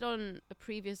actually said on a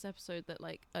previous episode that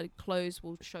like clothes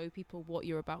will show people what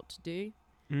you're about to do.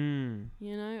 And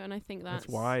I think that's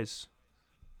wise.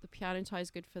 The piano tie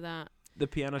is good for that. The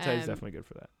piano tie is definitely good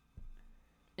for that.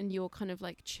 And your kind of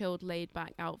like chilled, laid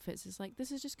back outfits is like,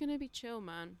 this is just gonna be chill,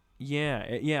 man.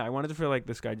 Yeah. I wanted to feel like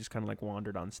this guy just kind of like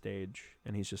wandered on stage,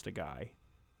 and he's just a guy.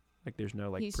 Like, there's no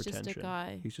like pretension. He's just a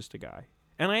guy. He's just a guy,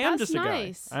 and I am just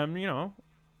nice. a guy.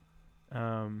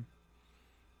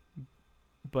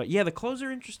 But yeah, the clothes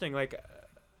are interesting. Like,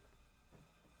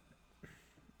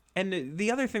 and the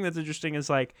other thing that's interesting is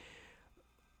like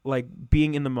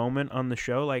being in the moment on the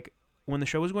show. Like, when the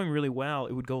show was going really well,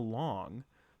 it would go long,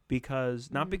 because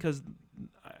not because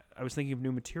I was thinking of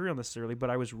new material necessarily, but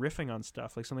I was riffing on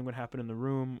stuff. Like, something would happen in the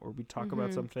room, or we'd talk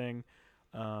about something,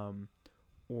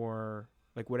 or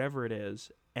like whatever it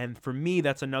is. And for me,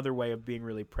 that's another way of being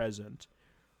really present,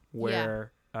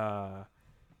 where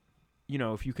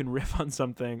if you can riff on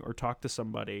something or talk to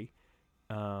somebody,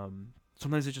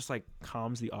 sometimes it just like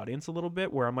calms the audience a little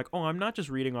bit, where I'm like, oh, I'm not just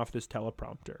reading off this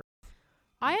teleprompter.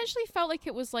 I actually felt like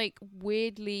it was like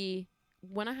weirdly,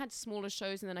 when I had smaller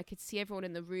shows and then I could see everyone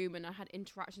in the room and I had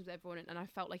interactions with everyone, and I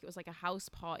felt like it was like a house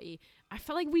party. I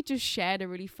felt like we just shared a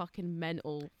really fucking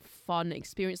mental, fun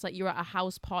experience. Like, you're at a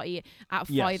house party at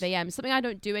 5 a.m. Something I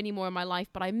don't do anymore in my life,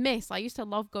 but I miss. I used to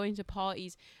love going to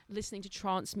parties, listening to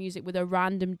trance music with a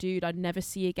random dude I'd never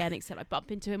see again, except I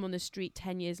bump into him on the street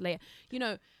 10 years later.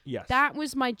 That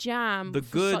was my jam. The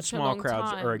good small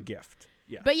crowds are a gift.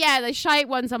 Yeah. But yeah, the shite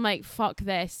ones, I'm like, fuck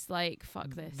this. Like,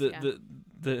 fuck this.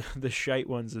 The shite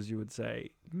ones, as you would say,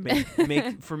 make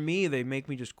for me, they make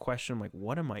me just question, like,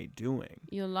 what am I doing?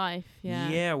 Your life, yeah.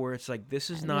 Yeah, where it's like, this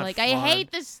is not like, fun. I hate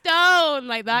the stone,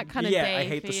 like that kind of day. Yeah, I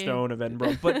hate the stone of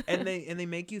Edinburgh. But and they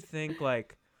make you think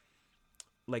like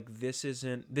this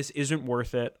isn't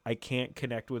worth it. I can't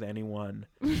connect with anyone.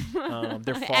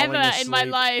 They're falling ever asleep. In my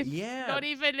life. Yeah, not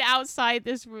even outside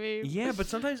this room. Yeah, but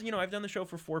sometimes I've done the show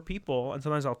for 4 people, and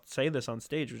sometimes I'll say this on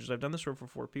stage, which is I've done the show for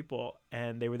 4 people,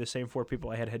 and they were the same 4 people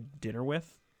I had dinner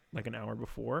with like an hour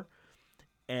before,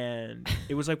 and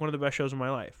it was like one of the best shows of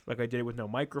my life. Like, I did it with no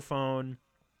microphone,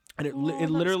 and it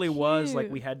literally was like,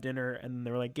 we had dinner, and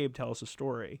they were like, Gabe, tell us a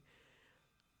story,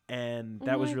 and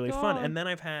that was really fun. And then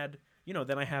I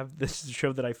have this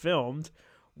show that I filmed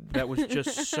that was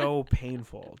just so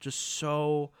painful, just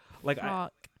so like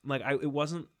Fuck. it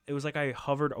was like I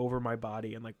hovered over my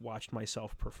body and like watched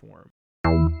myself perform.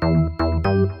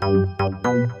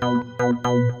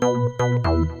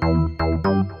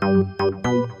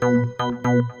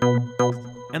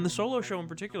 And the solo show in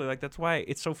particular, like that's why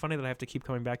it's so funny that I have to keep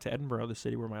coming back to Edinburgh, the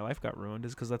city where my life got ruined,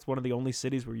 is because that's one of the only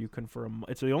cities where you can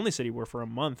it's the only city where for a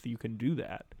month you can do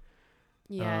that.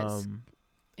 Yeah,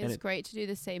 it's great to do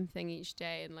the same thing each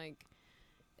day, and like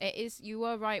it is. You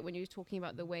were right when you were talking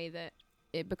about the way that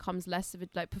it becomes less of a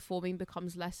like performing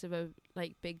becomes less of a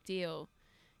like big deal.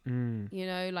 You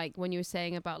know, like when you were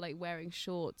saying about like wearing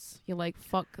shorts, you're like,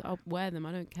 fuck, I'll wear them,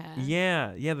 I don't care.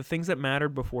 Yeah, the things that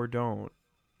mattered before don't.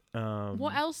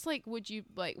 What else like would you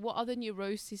like? What other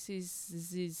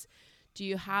neuroses do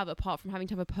you have apart from having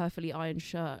to have a perfectly ironed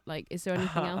shirt? Like, is there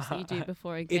anything else that you do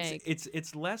before a gig?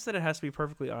 It's less that it has to be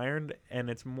perfectly ironed, and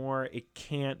it's more it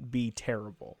can't be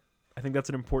terrible. I think that's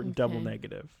an important double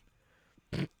negative.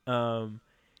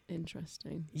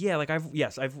 Interesting. Yeah, like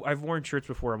I've worn shirts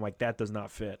before. I'm like, that does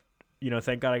not fit. You know,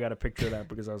 thank God I got a picture of that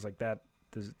because I was like,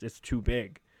 it's too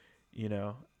big. You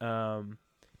know.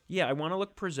 Yeah, I want to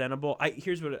look presentable.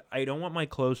 Here's what I don't want my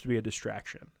clothes to be a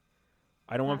distraction.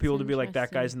 I don't want people to be like,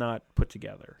 that guy's not put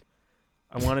together.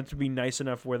 I want it to be nice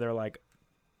enough where they're like,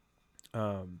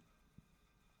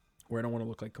 where I don't want to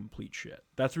look like complete shit.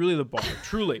 That's really the bar,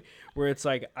 truly. Where it's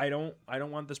like, I don't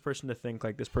want this person to think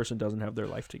like this person doesn't have their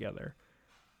life together.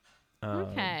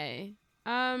 Okay.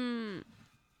 I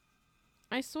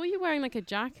saw you wearing like a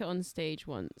jacket on stage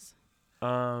once.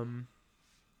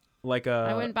 Like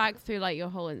I went back through like your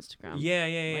whole Instagram.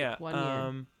 Yeah. 1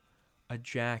 year. A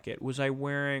jacket. Was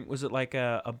it like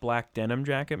a black denim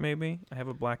jacket maybe? I have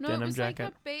a black denim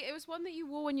jacket. Like it was one that you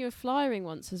wore when you were flying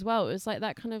once as well. It was like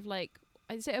that kind of like,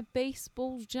 is it a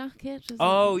baseball jacket?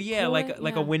 Oh yeah, like a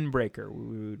windbreaker.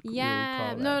 We would call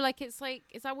that. Like it's like,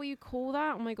 is that what you call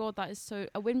that? Oh my god, that is so.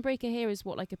 A windbreaker here is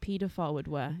what like a paedophile would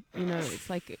wear. You know, it's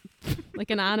like like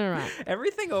an anorak.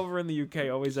 Everything over in the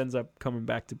UK always ends up coming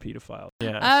back to paedophile.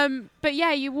 Yeah. But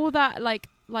yeah, you wore that like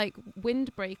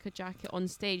windbreaker jacket on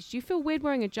stage. Do you feel weird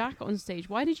wearing a jacket on stage?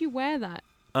 Why did you wear that?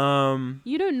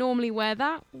 You don't normally wear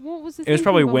that. What was the? It was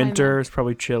probably winter. It was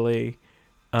probably chilly.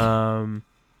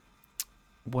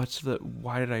 Why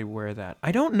did I wear that?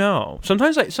 I don't know.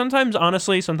 Sometimes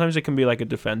honestly, it can be like a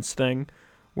defense thing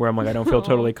where I'm like, I don't feel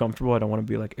totally comfortable. I don't want to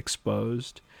be like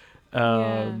exposed.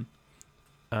 Or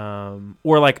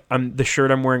like the shirt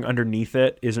I'm wearing underneath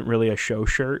it isn't really a show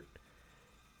shirt.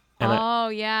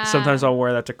 And sometimes I'll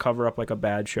wear that to cover up like a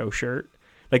bad show shirt.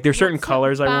 Like there's certain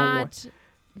colors I won't wear.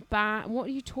 What are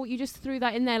you taught? You just threw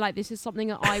that in there like this is something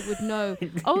that I would know.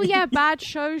 Oh yeah, bad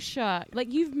show shirt.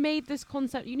 Like you've made this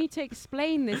concept. You need to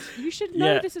explain this. You should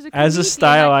know this as a comedian. As a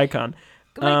style icon.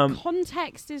 Like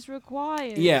context is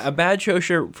required. Yeah, a bad show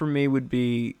shirt for me would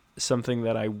be something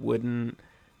that I wouldn't,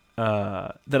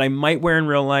 that I might wear in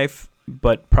real life,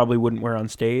 but probably wouldn't wear on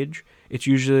stage. It's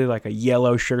usually like a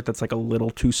yellow shirt that's like a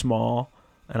little too small,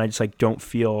 and I just like don't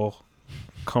feel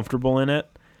comfortable in it.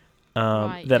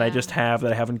 I just have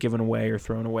that I haven't given away or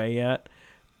thrown away yet.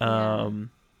 So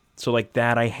like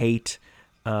that I hate,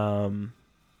 or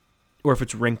if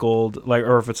it's wrinkled, like,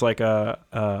 or if it's like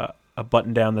a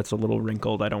button down that's a little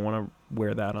wrinkled, I don't want to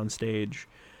wear that on stage.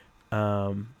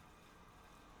 Cause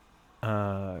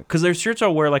there's shirts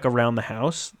I'll wear like around the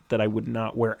house that I would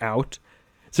not wear out.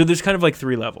 So there's kind of like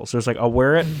 3 levels. There's like, I'll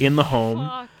wear it in the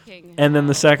home. And then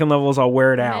the second level is I'll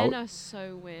wear it out. Men are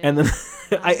so weird. And then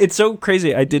it's so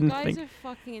crazy. I didn't think. You guys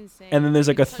are fucking insane. And then there's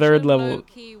like a third level.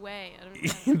 Low-key way.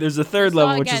 There's a third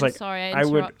level, which is like, sorry, I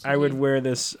would wear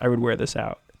this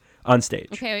out on stage.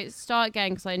 Okay, wait, start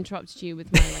again because I interrupted you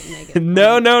with my like negative.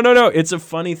 No. It's a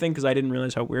funny thing because I didn't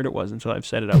realize how weird it was until I've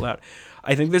said it out loud.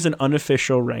 I think there's an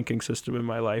unofficial ranking system in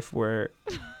my life where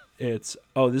it's,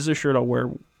 this is a shirt I'll wear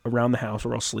around the house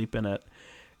or I'll sleep in it.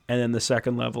 And then the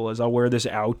second level is I'll wear this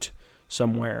out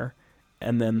somewhere.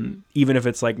 And then even if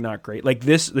it's like not great, like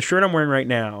the shirt I'm wearing right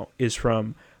now is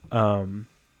from high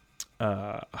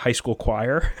school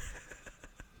choir.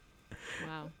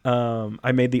 Wow.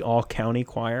 I made the all county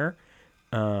choir.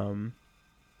 And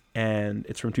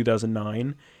it's from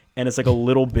 2009 and it's like a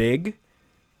little big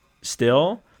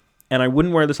still. And I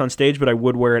wouldn't wear this on stage, but I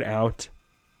would wear it out.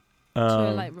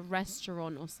 To like a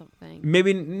restaurant or something.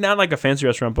 Maybe not like a fancy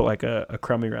restaurant, but like a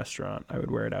crummy restaurant. I would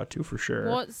wear it out to for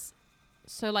sure.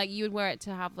 So like you would wear it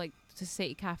to have like to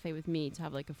City Cafe with me to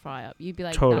have like a fry up. You'd be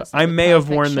like, totally. I may have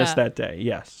worn this that day.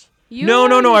 Yes. You No, were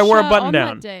wearing I wore a shirt button on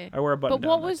down. that day. I wore a button But down.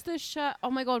 what that was the shirt? Oh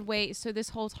my god, wait. So this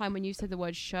whole time when you said the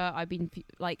word shirt, I've been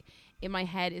like in my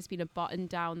head it's been a button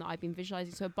down that I've been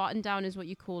visualizing. So a button down is what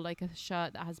you call like a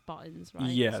shirt that has buttons, right?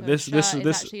 Yeah, so this is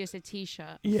this actually just a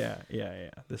t-shirt. yeah.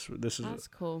 This is That's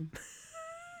cool.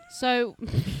 So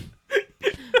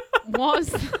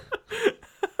what's did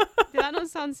that not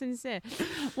sound sincere?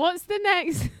 What's the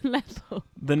next level?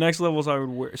 the next levels I would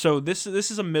wear. So this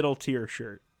is a middle tier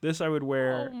shirt. This I would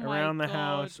wear Oh my around the God.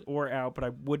 house or out, but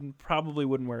I probably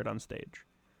wouldn't wear it on stage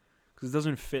because it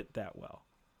doesn't fit that well.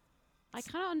 I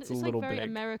kind of It's a it's like little very big.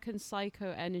 American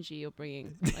Psycho energy you're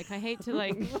bringing. Like I hate to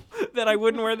like That I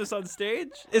wouldn't wear this on stage.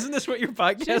 Isn't this what your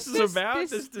podcast just is about?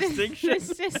 This distinction. This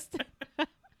system.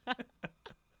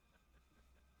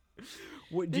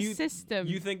 What, do The you system.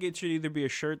 you think it should either be a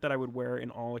shirt that I would wear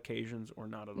in all occasions or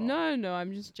not at all? No,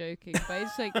 I'm just joking. But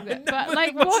it's like, but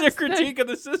like, what's what's the critique of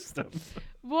the system?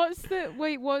 What's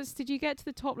did you get to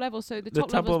the top level? So the top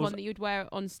top level is level's one that you'd wear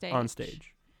on stage. On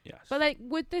stage, yes. But like,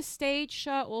 would the stage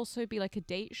shirt also be like a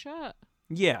date shirt?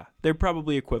 Yeah, they're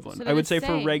probably equivalent. So I they're would the say for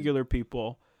same. regular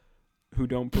people who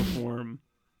don't perform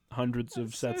hundreds of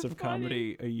That's so sets of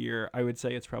comedy a year, I would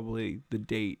say it's probably the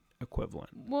date equivalent.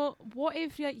 Well, what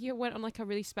if like, you went on like a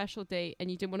really special date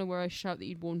and you didn't want to wear a shirt that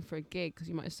you'd worn for a gig because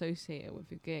you might associate it with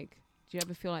your gig? Do you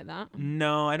ever feel like that?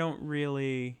 No, I don't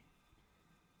really.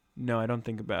 No, I don't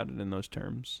think about it in those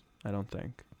terms. I don't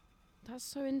think. That's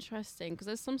so interesting because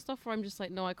there's some stuff where I'm just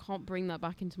like, no, I can't bring that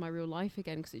back into my real life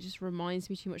again because it just reminds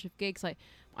me too much of gigs. Like,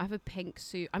 I have a pink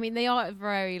suit. I mean, they are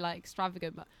very like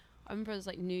extravagant, but I remember it was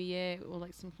like New Year or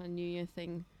like some kind of New Year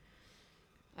thing.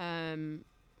 With,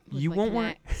 You like, won't an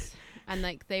wear- ex, and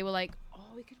like they were like, oh,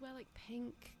 we could wear like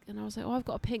pink, and I was like, oh, I've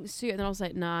got a pink suit, and then I was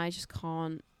like, nah, I just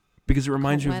can't. Because it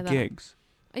reminds you wear of that. gigs.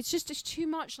 It's too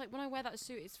much. Like when I wear that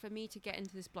suit, it's for me to get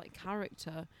into this like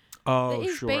character. Oh, It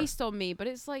is sure. based on me, but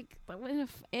it's like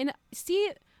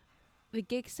see the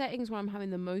gig settings where I'm having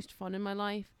the most fun in my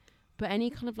life, but any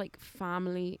kind of like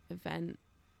family event,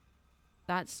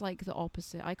 that's like the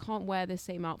opposite. I can't wear the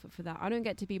same outfit for that. I don't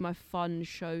get to be my fun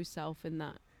show self in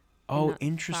that. Oh, that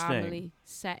interesting. Family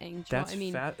setting. Do you That's know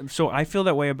what I mean? So I feel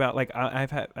that way about like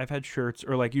I've had shirts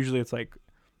or like usually it's like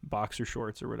boxer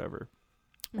shorts or whatever,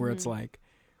 where it's Mhm. like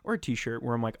or a t-shirt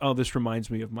where I'm like, oh, this reminds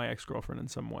me of my ex-girlfriend in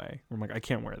some way. Where I'm like, I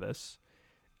can't wear this,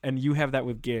 and you have that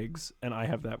with gigs, and I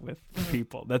have that with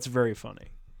people. That's very funny.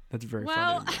 That's very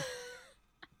Well, funny.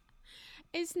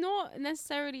 it's not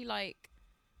necessarily like.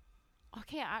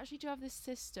 Okay, I actually do have this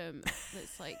system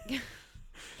that's like.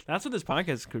 That's what this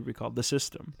podcast could be called, The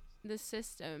System.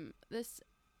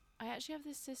 I actually have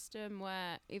this system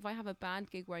where if I have a band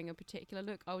gig wearing a particular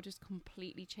look, I'll just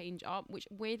completely change up, which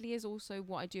weirdly is also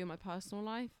what I do in my personal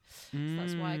life. So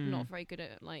that's why I'm not very good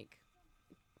at like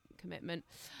commitment.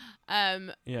 Yeah.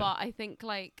 But I think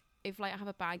like if like I have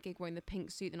a band gig wearing the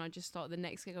pink suit, then I just start the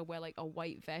next gig I wear like a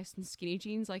white vest and skinny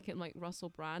jeans like in like Russell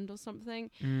Brand or something.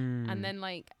 And then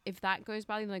like if that goes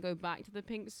badly, then I go back to the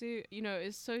pink suit. You know,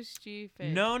 it's so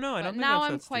stupid. No, I But don't think now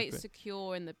that's I'm that quite stupid.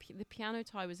 secure, and the piano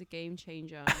tie was a game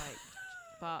changer.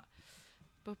 Like,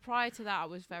 but prior to that, I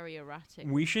was very erratic.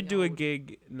 We with should the do a old-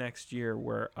 gig next year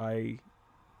where I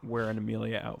wear an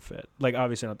Amelia outfit. Like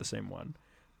obviously not the same one.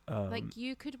 Like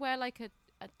you could wear like a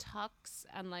tux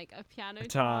and like a piano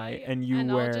tie, and you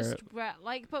I'll wear- just wear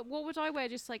like. But what would I wear?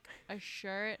 Just like a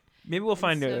shirt. Maybe we'll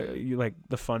find so- you like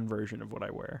the fun version of what I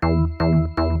wear.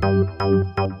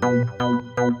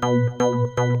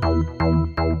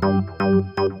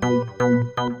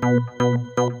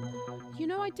 You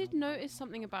know, I did notice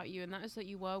something about you, and that is that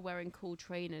you were wearing cool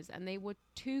trainers, and they were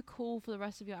too cool for the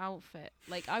rest of your outfit.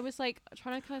 Like, I was like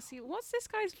trying to kind of see what's this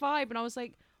guy's vibe, and I was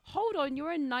like, hold on,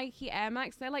 you're in Nike Air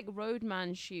Max. They're like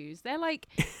Roadman shoes. They're like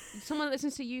someone that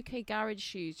listens to UK garage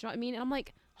shoes. Do you know what I mean? And I'm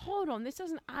like, hold on, this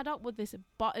doesn't add up with this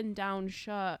button-down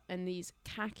shirt and these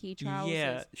khaki trousers.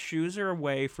 Yeah, shoes are a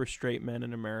way for straight men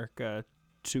in America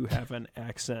to have an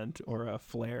accent or a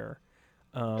flair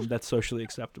that's socially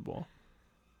acceptable.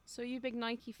 So you a big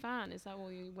Nike fan? Is that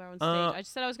what you wear on stage? Uh, I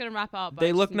just said I was going to wrap up. But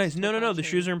They look nice. No. The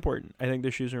shoes are important. I think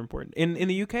the shoes are important. In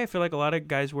the UK, I feel like a lot of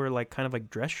guys wear like kind of like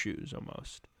dress shoes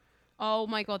almost. Oh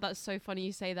my god, that's so funny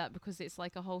you say that, because it's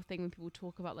like a whole thing when people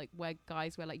talk about like where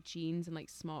guys wear like jeans and like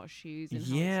smart shoes and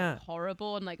how Yeah. it's like,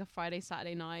 horrible on like a Friday,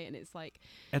 Saturday night, and it's like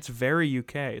That's very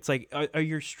UK. It's like are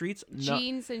your streets not?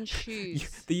 jeans and shoes.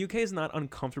 The UK is not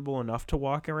uncomfortable enough to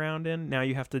walk around in. Now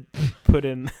you have to put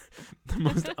in the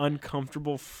most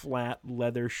uncomfortable flat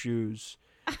leather shoes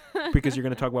because you're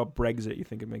going to talk about Brexit. You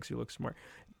think it makes you look smart.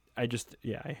 I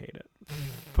hate it.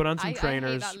 Put on some I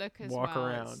trainers, hate that look as walk well.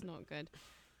 around. It's not good.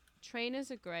 Trainers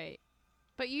are great.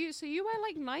 But you wear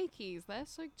like Nikes. They're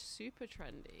so super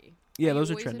trendy. Yeah, Are those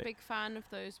you are always trendy. a big fan of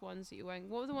those ones that you're wearing?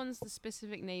 What were the ones? The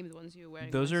specific name of the ones you were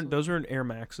wearing? Those are Air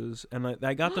Maxes, and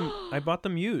I got them. I bought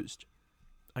them used.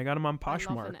 I got them on I love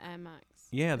Poshmark. an Air Max.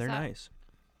 Yeah, Is they're that- nice.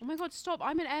 Oh my god, stop!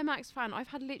 I'm an Air Max fan. I've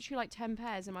had literally like 10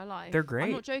 pairs in my life. They're great.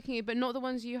 I'm not joking, but not the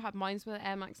ones you have. Mine's were the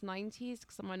Air Max 90s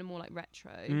because mine are more like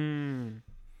retro.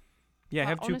 Yeah, I But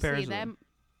have two honestly, pairs of them.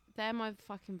 They're my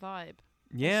fucking vibe.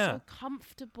 Yeah. They're so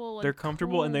comfortable. And They're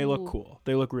comfortable and they look cool. cool.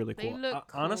 They look really They cool. look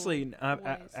cool, Honestly,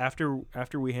 always.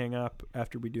 after we hang up,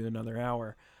 after we do another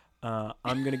hour,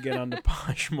 I'm gonna get onto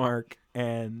Poshmark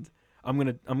and I'm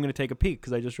gonna take a peek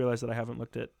because I just realized that I haven't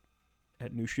looked at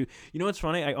new shoes. You know what's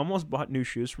funny? I almost bought new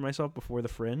shoes for myself before the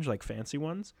Fringe, like fancy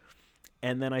ones,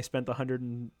 and then I spent $100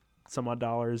 and some odd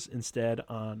instead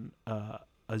on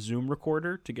a Zoom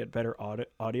recorder to get better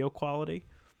audio quality.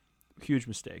 Huge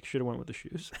mistake. Should have went with the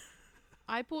shoes.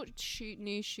 I bought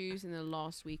new shoes in the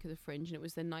last week of the Fringe, and it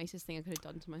was the nicest thing I could have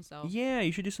done to myself. Yeah,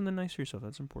 you should do something nice for yourself.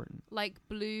 That's important. Like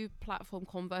blue platform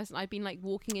Converse, and I'd been like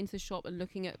walking into the shop and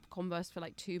looking at Converse for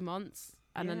like 2 months,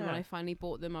 and then when Yeah. I finally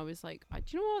bought them, I was like, do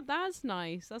you know what? That's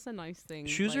nice. That's a nice thing.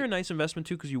 Shoes are a nice investment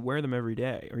too because you wear them every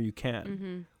day, or you can.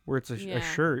 Mm-hmm. Where it's a Yeah.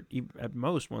 shirt at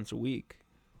most once a week.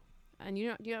 And you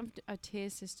don't have a tier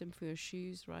system for your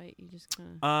shoes, right? You just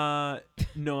kind of.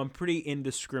 No, I'm pretty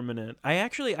indiscriminate. I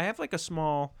have like a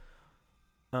small.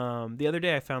 The other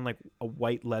day I found like a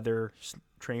white leather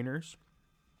trainers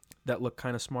that look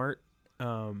kind of smart.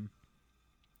 And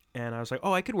I was like,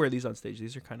 oh, I could wear these on stage.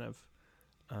 These are kind of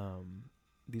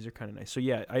nice. So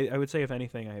yeah, I would say if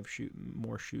anything, I have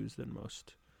more shoes than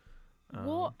most.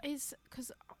 What is,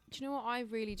 because do you know what I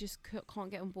really just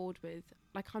can't get on board with?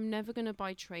 Like, I'm never going to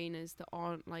buy trainers that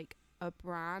aren't like a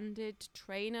branded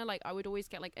trainer. Like, I would always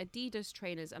get like Adidas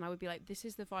trainers and I would be like, this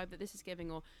is the vibe that this is giving,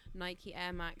 or Nike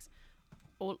Air Max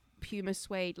or Puma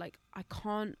Suede. Like, I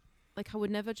can't, like, I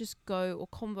would never just go, or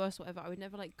Converse or whatever. I would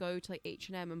never like go to like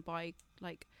H&M and buy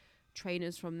like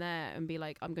trainers from there and be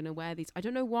like, I'm going to wear these. I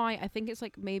don't know why. I think it's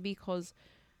like maybe because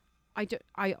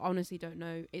I honestly don't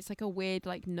know. It's like a weird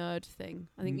like nerd thing.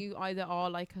 I think you either are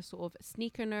like a sort of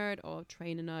sneaker nerd or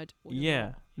trainer nerd. Or you're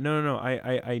Yeah. not. No.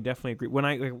 I definitely agree. When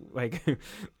I like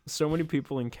so many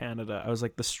people in Canada, I was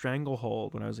like the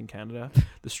stranglehold when I was in Canada.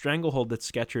 The stranglehold that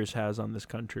Skechers has on this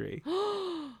country.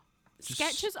 Just-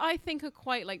 Skechers, I think, are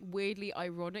quite like weirdly,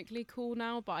 ironically cool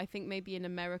now, but I think maybe in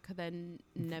America they're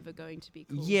never going to be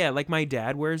cool. Yeah, like my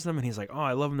dad wears them and he's like, "Oh,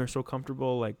 I love them. They're so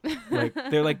comfortable. Like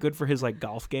they're like good for his like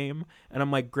golf game." And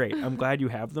I'm like, "Great. I'm glad you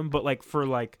have them." But like for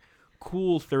like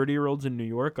cool 30-year-olds in New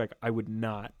York, like I would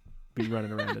not be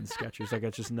running around in Skechers. Like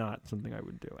it's just not something I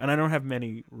would do. And I don't have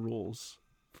many rules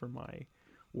for my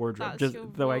wardrobe. That's your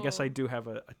Though I guess I rule. do have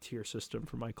a tier system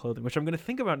for my clothing, which I'm going to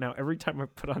think about now every time I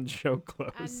put on show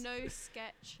clothes. And no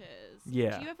Skechers.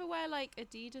 Yeah. Do you ever wear like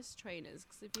Adidas trainers?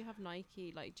 Because if you have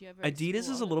Nike, like, do you ever? Adidas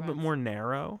explore is a other little bit brands? more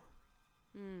narrow.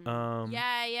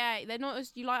 Yeah. They're not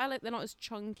as they're not as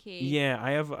chunky. Yeah,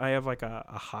 I have like a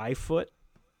high foot.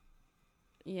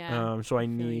 Yeah. So I feel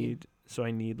you.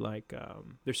 need like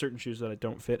there's certain shoes that I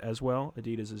don't fit as well.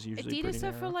 Adidas is usually pretty Adidas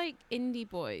are for narrow. like indie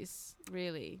boys,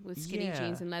 really, with skinny Yeah.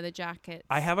 jeans and leather jackets.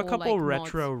 I have a or, couple like,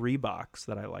 retro Reeboks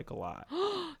that I like a lot.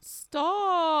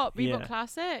 Stop! Reebok Yeah.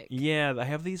 Classic. Yeah, I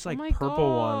have these like my purple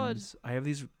God. ones. I have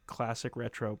these classic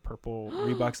retro purple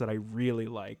Reeboks that I really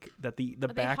like. That the Are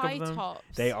back they high of them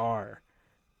tops? they are.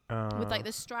 With like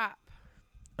the strap.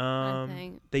 kind of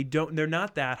thing. They're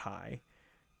not that high.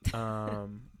 Now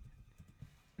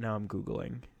I'm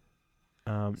Googling.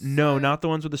 No, So- not the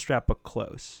ones with the strap, but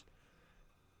close.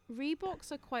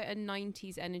 Reeboks are quite a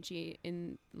 90s energy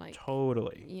in like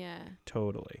Totally. yeah.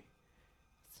 Totally.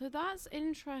 So that's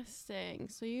interesting.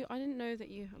 So I didn't know that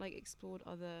you like explored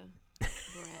other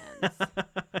brands.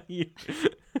 Yeah.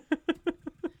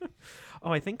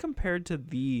 Oh, I think compared to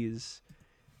these,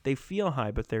 they feel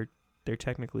high, but they're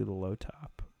technically the low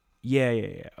top.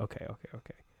 Yeah. Okay.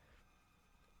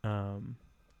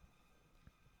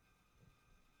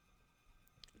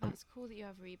 That's cool that you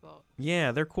have Reebok.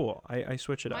 Yeah, they're cool. I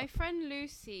switch it My up. friend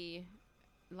Lucy,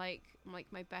 like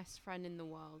my best friend in the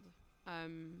world,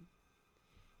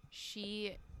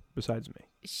 she Besides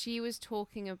me. was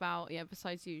talking about,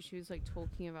 besides you, she was like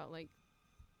talking about like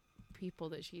people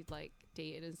that she'd like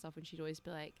dated and stuff, and she'd always be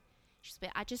like,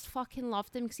 I just fucking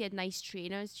loved him because he had nice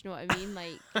trainers. Do you know what I mean?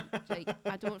 Like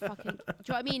I don't fucking, do you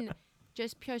know what I mean?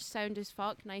 Just pure sound as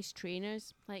fuck, nice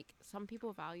trainers. Like some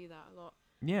people value that a lot.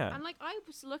 Yeah. And like I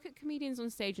just look at comedians on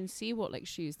stage and see what like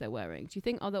shoes they're wearing. Do you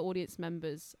think other audience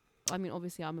members, I mean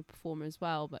obviously I'm a performer as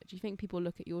well, but do you think people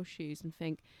look at your shoes and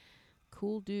think,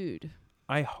 cool dude?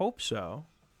 I hope so.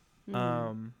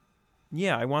 Mhm.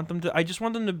 Yeah, I want them to. I just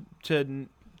want them to.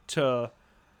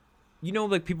 You know,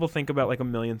 like people think about like a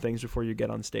million things before you get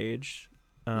on stage,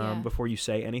 before you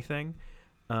say anything.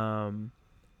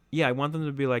 Yeah, I want them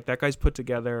to be like, that guy's put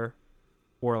together,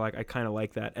 or like, I kind of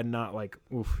like that, and not like,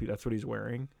 oof, that's what he's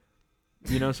wearing.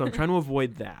 You know, so I'm trying to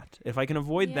avoid that. If I can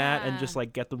avoid that and just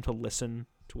like get them to listen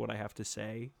to what I have to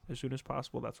say as soon as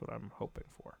possible, that's what I'm hoping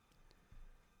for.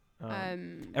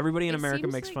 Everybody in America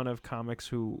makes fun of comics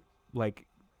who like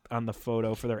on the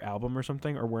photo for their album or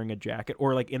something are wearing a jacket,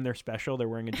 or like in their special they're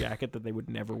wearing a jacket that they would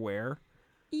never wear.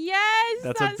 Yes,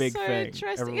 that's a big so thing.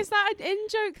 Interesting. Is that an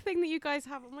in-joke thing that you guys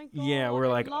have? Oh my god. Yeah, we're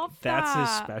like, that's his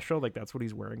that. special. Like that's what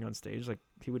he's wearing on stage. Like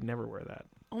he would never wear that.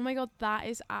 Oh my god, that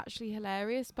is actually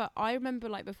hilarious. But I remember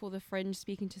like before the Fringe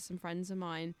speaking to some friends of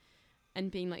mine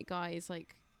and being like, guys,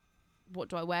 like, what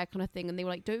do I wear kind of thing? And they were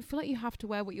like, don't feel like you have to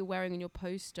wear what you're wearing on your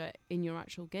poster in your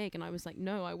actual gig. And I was like,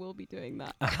 no, I will be doing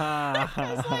that. I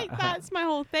was like, that's my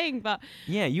whole thing. But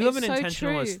yeah, you have an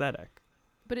intentional aesthetic.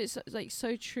 But it's like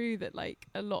so true that like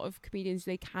a lot of comedians,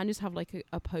 they can just have like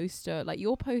a poster, like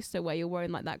your poster where you're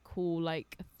wearing like that cool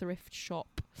like thrift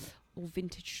shop or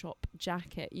vintage shop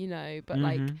jacket, you know, but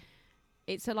like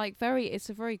it's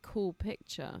a very cool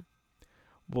picture.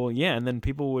 Well, yeah, and then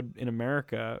people would in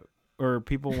America, or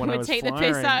people when I was take the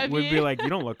flying piss out of would you. be like, you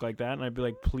don't look like that, and I'd be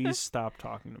like, please stop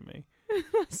talking to me.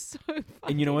 That's so funny.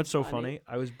 And you know what's so funny?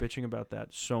 I was bitching about that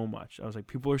so much. I was like,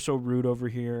 people are so rude over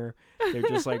here. They're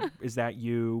just like, is that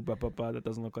you? That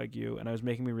doesn't look like you. And I was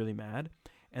making me really mad.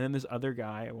 And then this other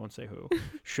guy, I won't say who,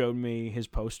 showed me his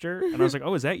poster. And I was like,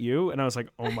 oh, is that you? And I was like,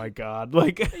 oh my God.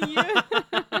 Like,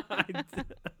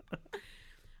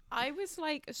 I was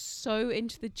like so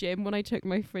into the gym when I took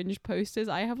my Fringe posters.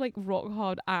 I have like rock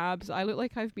hard abs. I look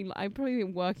like I've probably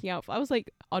been working out. I was like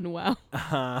unwell.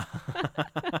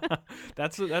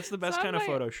 That's the best kind of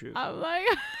photo shoot. I'm like,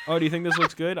 oh, do you think this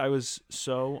looks good? I was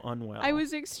so unwell. I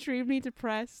was extremely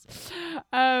depressed.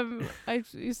 I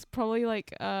was probably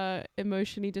like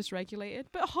emotionally dysregulated,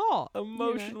 but hot.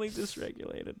 Emotionally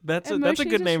dysregulated. That's a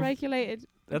good name. Dysregulated.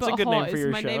 That's a good name for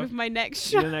your my show. name of my next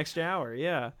show. The next hour,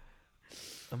 yeah.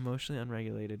 Emotionally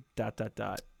unregulated. ...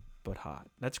 But hot.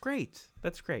 That's great.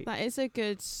 That is a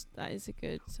good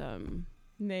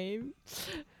name.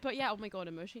 But yeah, oh my god,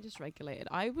 emotionally dysregulated.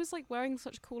 I was like wearing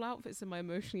such cool outfits in my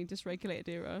emotionally dysregulated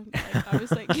era. Like, I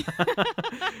was like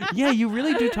yeah, you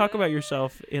really do talk about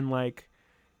yourself in like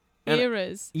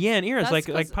eras. Yeah, in eras.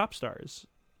 Like pop stars.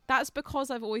 That's because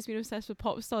I've always been obsessed with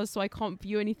pop stars, so I can't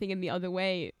view anything in any other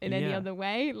way.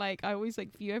 Like I always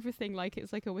like view everything like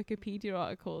it's like a Wikipedia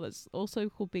article that's also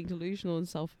called being delusional and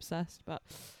self-obsessed. But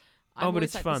but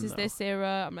it's like, fun. This is this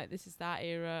era. I'm like, this is that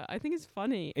era. I think it's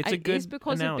funny. It's because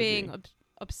analogy. of being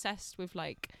obsessed with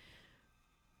like,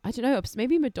 I don't know,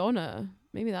 maybe Madonna.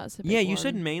 Maybe that's a big you one.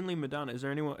 said mainly Madonna. Is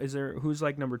there who's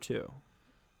like number 2?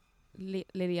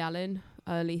 Lily Allen,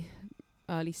 early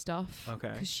stuff.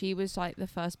 Okay. Because she was like the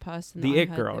first person. The that it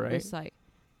I heard girl, that right? Was like,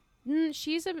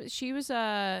 she's a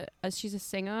singer,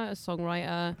 a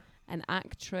songwriter, an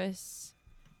actress.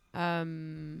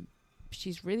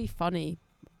 She's really funny.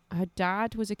 Her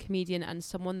dad was a comedian, and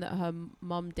someone that her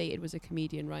mum dated was a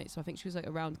comedian, right? So I think she was like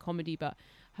around comedy, but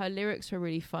her lyrics were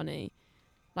really funny.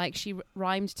 Like she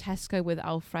rhymed Tesco with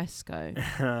alfresco.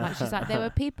 Like she's like, there were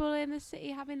people in the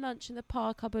city having lunch in the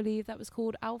park, I believe, that was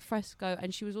called alfresco.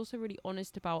 And she was also really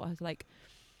honest about her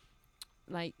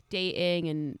like dating,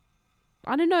 and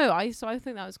I don't know. I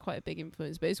think that was quite a big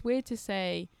influence. But it's weird to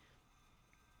say,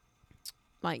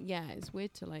 like, yeah, it's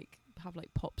weird to like have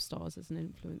like pop stars as an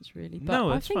influence, really. But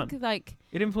no, it's I think fun. Like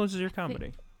it influences your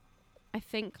comedy. I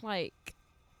think like.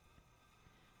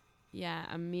 Yeah,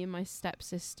 and me and my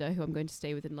stepsister, who I'm going to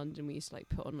stay with in London, we used to like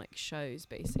put on like shows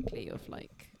basically of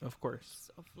like, of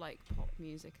course, of like pop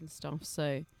music and stuff.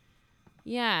 So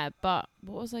yeah, but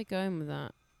what was I going with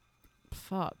that?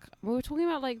 Fuck, we were talking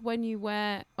about like when you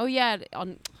wear. Oh yeah,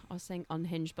 I was saying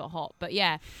unhinged but hot. But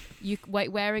yeah, you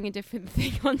wearing a different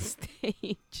thing on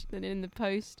stage than in the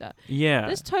poster. Yeah,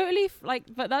 that's totally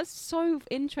but that's so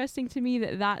interesting to me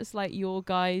that that's like your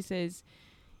guys's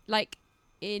like.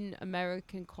 In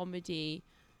American comedy,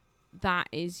 that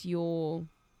is your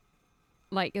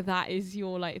like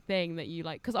thing that you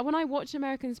like. Because when I watch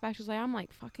American specials, I am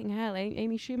like, fucking hell,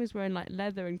 Amy Schumer's wearing like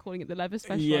leather and calling it the leather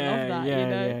special. I love that, you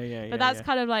know. Yeah, but that's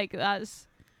kind of like that's,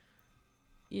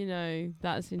 you know,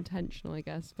 that's intentional, I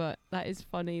guess. But that is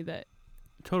funny that.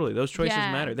 Totally, those choices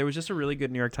matter. There was just a really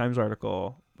good New York Times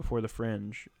article before the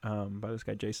Fringe, by this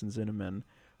guy Jason Zinnemann,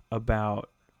 about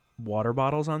water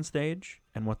bottles on stage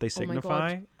and what they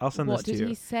signify. I'll send this to you. What did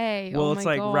he say? Well, it's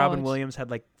like Robin Williams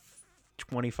had like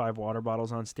 25 water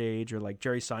bottles on stage, or like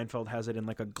Jerry Seinfeld has it in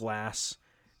like a glass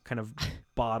kind of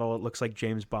bottle. It looks like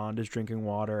James Bond is drinking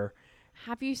water.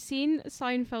 Have you seen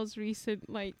Seinfeld's recent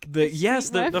the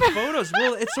streetwear photos?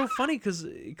 Well, it's so funny because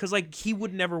like he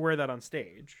would never wear that on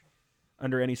stage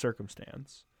under any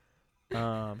circumstance.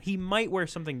 He might wear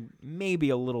something maybe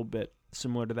a little bit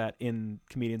similar to that in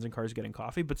Comedians in Cars Getting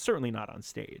Coffee, but certainly not on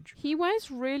stage. He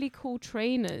wears really cool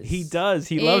trainers. He does.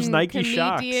 He loves Nike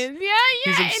Shox. Yeah.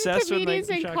 He's obsessed in with Comedians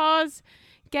Nike in Shox. Cars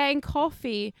Getting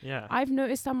Coffee. Yeah. I've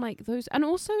noticed I'm like those, and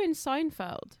also in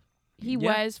Seinfeld. He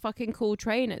wears fucking cool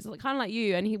trainers, kind of like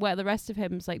you, and the rest of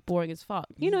him's like boring as fuck.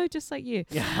 Just like you.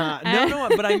 Yeah. No,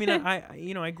 but I mean,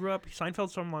 I grew up.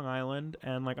 Seinfeld's from Long Island,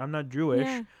 and like I'm not Jewish,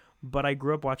 but I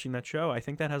grew up watching that show. I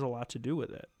think that has a lot to do with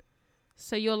it.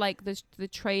 So you're like the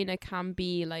trainer can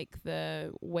be like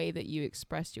the way that you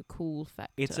express your cool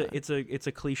factor. It's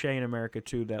a cliche in America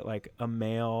too that like a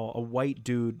white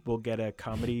dude will get a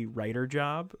comedy writer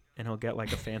job, and he'll get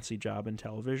like a fancy job in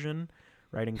television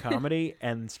writing comedy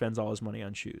and spends all his money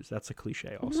on shoes. That's a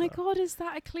cliche also. Oh my God, is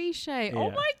that a cliche? Yeah. Oh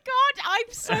my God,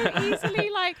 I'm so easily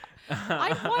like, why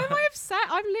am I upset?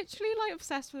 I'm literally like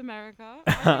obsessed with America.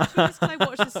 I literally just I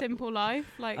watched The Simple Life.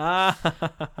 Like,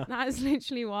 that is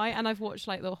literally why. And I've watched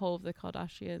like the whole of the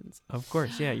Kardashians. Of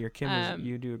course, yeah. Your Kim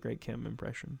you do a great Kim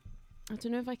impression. I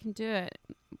don't know if I can do it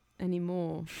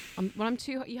anymore.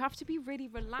 You have to be really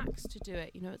relaxed to do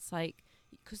it. It's like,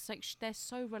 because like they're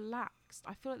so relaxed.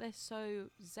 I feel like they're so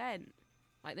zen.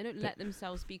 Like they don't let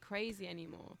themselves be crazy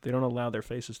anymore. They don't allow their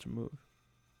faces to move.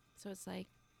 So it's like,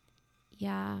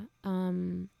 yeah.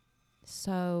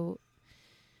 So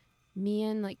me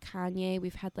and like Kanye,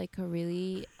 we've had like a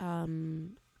really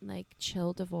like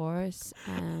chill divorce,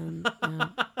 and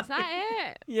is that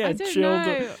it? Yeah, I don't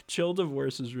know. Chill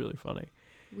divorce is really funny.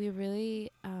 We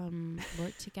really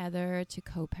work together to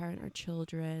co-parent our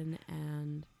children,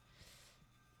 and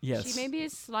yes, she maybe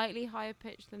is slightly higher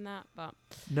pitched than that, but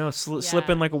no, slip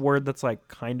in like a word that's like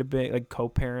kind of big, like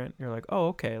co-parent. You're like, oh,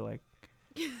 okay, like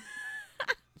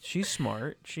she's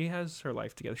smart. She has her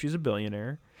life together. She's a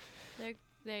billionaire.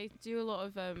 They do a lot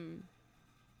of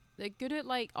they're good at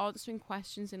like answering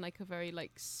questions in like a very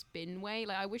like spin way.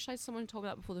 Like I wish someone told me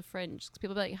that before the Fringe, because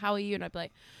people would be like, how are you? And I'd be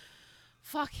like,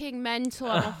 fucking mental.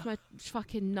 I'm off my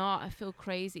fucking nut. I feel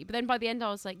crazy. But then by the end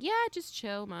I was like, yeah, just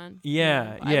chill, man.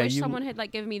 Yeah. I wish someone had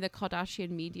like given me the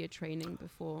Kardashian media training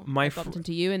before I bumped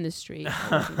into you in the street.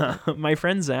 My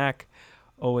friend Zach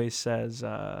always says,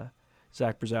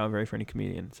 Zach Brazow, a very funny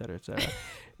comedian, et cetera,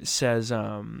 says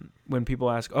when people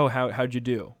ask, oh, how'd you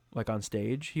do? Like on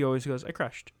stage, he always goes, I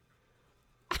crushed.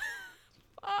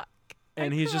 Fuck.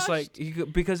 And he's just like,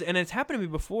 because it's happened to me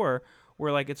before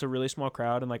where like it's a really small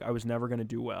crowd and like I was never going to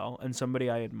do well. And somebody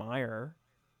I admire,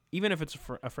 even if it's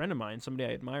a friend of mine, somebody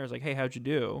I admire is like, hey, how'd you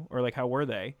do? Or like, how were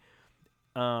they?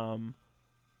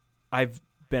 I've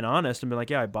been honest and been like,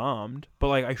 yeah, I bombed. But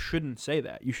like, I shouldn't say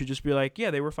that. You should just be like, yeah,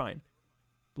 they were fine.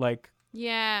 Like,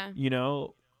 yeah,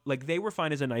 like they were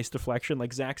fine as a nice deflection.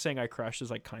 Like Zach saying I crushed is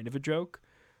like kind of a joke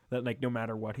that like no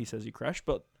matter what he says he crushed.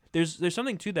 But there's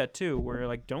something to that too, where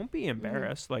like don't be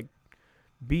embarrassed. Like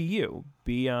be you.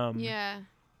 Be yeah.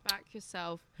 Back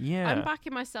yourself. Yeah. I'm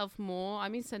backing myself more.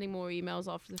 I've been sending more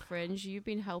emails after the Fringe. You've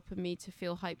been helping me to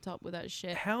feel hyped up with that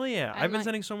shit. Hell yeah. And I've been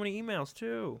sending so many emails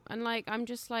too. And like I'm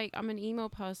just like I'm an email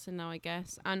person now, I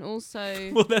guess. And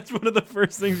also well, that's one of the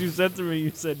first things you said to me.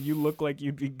 You said you look like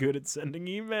you'd be good at sending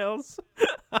emails.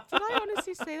 Did I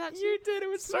honestly say that to you? You did. It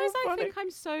was so funny. funny. I think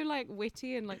I'm so like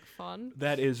witty and like fun.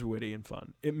 That is witty and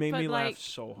fun. It made me like, laugh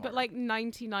so hard. But like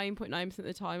 99.9% of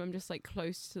the time I'm just like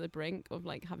close to the brink of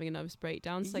like having a nervous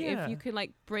breakdown. So like, if you could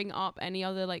like bring up any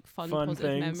other like fun positive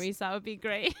things. memories, that would be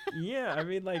great. Yeah, I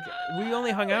mean like we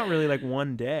only hung out really like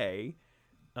one day.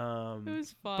 It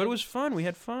was fun. But it was fun. We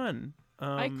had fun.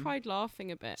 I cried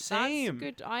laughing a bit. Same.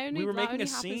 That's good. We were making a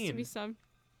happens scene. To me some.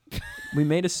 We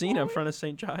made a scene up front of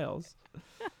St. Giles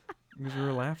because we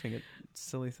were laughing at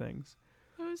silly things.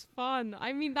 It was fun.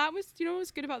 I mean, that was, what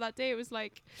was good about that day? It was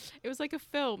like a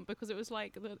film, because it was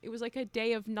like a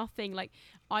day of nothing. Like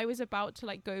I was about to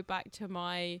like go back to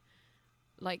my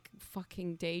like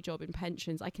fucking day job in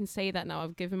pensions. I can say that now.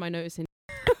 I've given my notice in.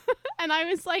 And I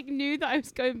was like, knew that I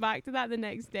was going back to that the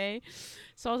next day.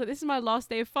 So I was like, this is my last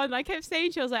day of fun. And I kept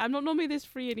saying to her, I was like, I'm not normally this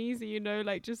free and easy,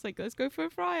 like just like, let's go for a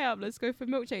fry up. Let's go for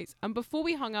milkshakes. And before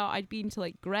we hung out, I'd been to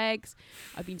like Greg's.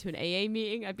 I'd been to an AA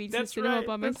meeting. I'd been to the cinema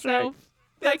by myself.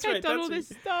 I'd done all this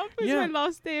stuff. It was my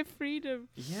last day of freedom.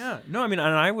 Yeah. No, I mean,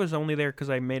 and I was only there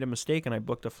because I made a mistake and I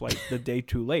booked a flight the day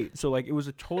too late. So like, it was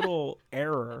a total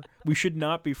error. We should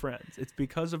not be friends. It's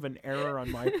because of an error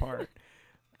on my part.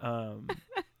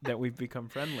 That we've become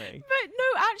friendly. But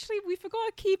no, actually, we forgot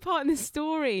a key part in the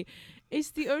story.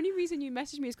 It's the only reason you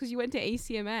messaged me is because you went to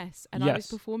ACMS and I was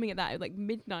performing at that at like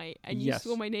midnight and you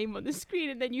saw my name on the screen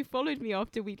and then you followed me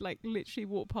after we'd like literally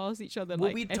walked past each other.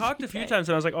 Well, we talked a few times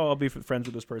and I was like, oh, I'll be friends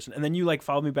with this person. And then you like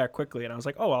followed me back quickly and I was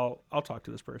like, oh, I'll talk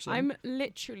to this person. I'm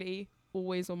literally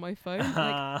always on my phone. Like,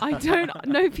 I don't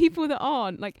know people that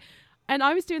aren't. Like, and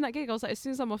I was doing that gig. I was like, as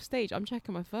soon as I'm off stage, I'm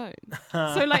checking my phone.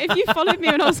 So like, if you followed me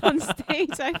when I was on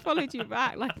stage, I followed you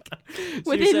back. Like so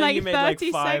within like you made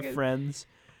 30 like 5 seconds. Friends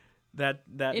that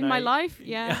in night. my life,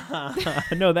 yeah.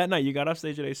 No, that night you got off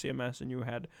stage at ACMS and you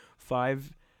had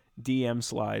 5 DM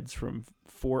slides from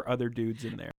 4 other dudes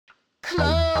in there.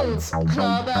 Clothes,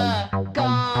 clubber,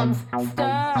 guns,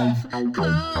 stuff.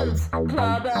 Clothes,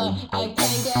 clubber, I can't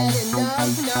get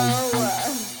enough,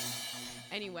 no.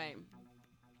 Anyway,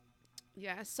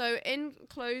 yeah. So in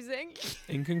closing,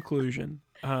 in conclusion,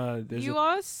 you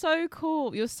are so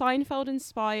cool. You're Seinfeld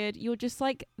inspired. You're just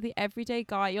like the everyday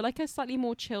guy. You're like a slightly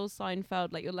more chill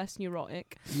Seinfeld. Like you're less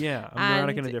neurotic. Yeah, I'm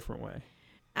neurotic in a different way.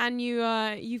 And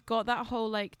you've got that whole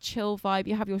like chill vibe.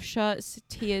 You have your shirts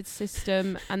tiered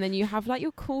system, and then you have like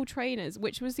your cool trainers,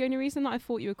 which was the only reason that I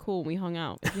thought you were cool when we hung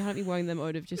out. If you hadn't been wearing them, I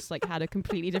would have just like had a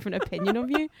completely different opinion of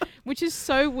you, which is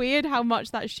so weird how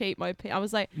much that shaped my opinion. I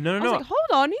was like, no. Like, hold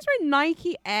on, he's wearing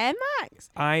Nike Air Max.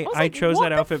 I chose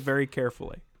that outfit very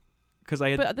carefully because I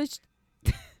had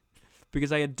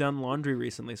because I had done laundry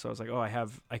recently, so I was like, oh,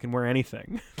 I can wear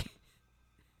anything.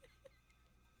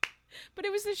 But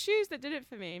it was the shoes that did it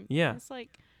for me. Yeah. It's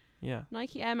like, yeah,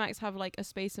 Nike Air Max have like a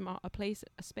place in my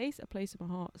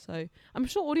heart. So I'm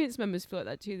sure audience members feel like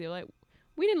that too. They're like,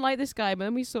 we didn't like this guy, but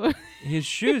then we saw his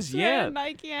shoes. Yeah,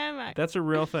 Nike Air Max. That's a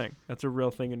real thing. That's a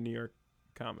real thing in New York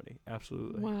comedy.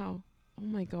 Absolutely. Wow. Oh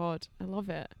my God, I love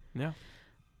it. Yeah.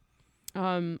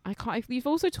 You've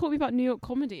also taught me about New York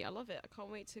comedy. I love it. I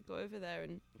can't wait to go over there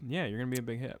and. Yeah, you're gonna be a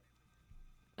big hit.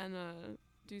 And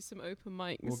do some open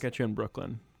mics. We'll get you in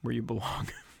Brooklyn, where you belong.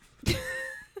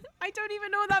 I don't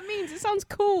even know what that means. It sounds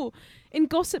cool. In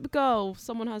Gossip Girl,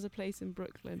 someone has a place in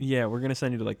Brooklyn. Yeah, we're gonna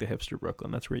send you to like the hipster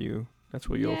Brooklyn. That's where you'll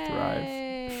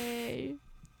thrive.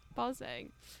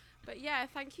 Buzzing. But yeah,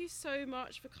 thank you so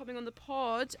much for coming on the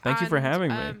pod. Thank you for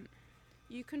having me.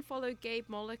 You can follow Gabe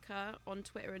Molliker on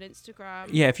Twitter and Instagram.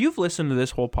 Yeah, if you've listened to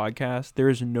this whole podcast, there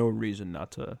is no reason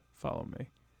not to follow me.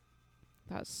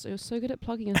 You're so good at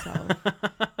plugging yourself.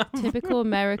 Typical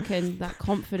American, that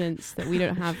confidence that we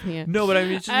don't have here. No, but I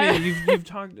mean, it's just me. You've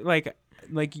talked like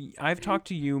I've talked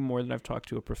to you more than I've talked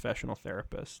to a professional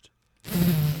therapist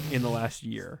in the last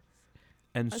year.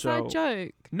 And Is so that a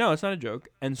joke? No, it's not a joke.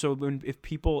 And so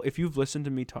if you've listened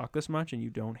to me talk this much and you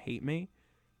don't hate me,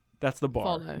 that's the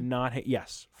bar. Follow. Not hate.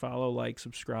 Yes, follow, like,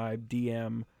 subscribe,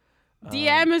 DM.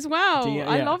 DM as well.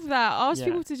 I love that. Ask Yeah.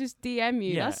 people to just DM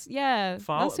you. Yeah. That's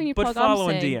that's when you but plug. follow I'm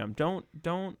and saying.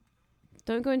 DM.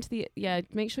 Don't go into the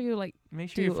make sure you like make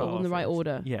sure do you it follow all in the right first.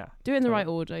 order. Yeah. Do it in the Totally. right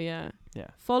order. Yeah. Yeah.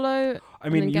 Follow. I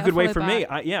mean, and then you get could a wait for follow me.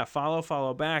 back.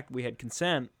 Follow back. We had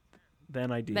consent.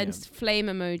 Then I DM. Then flame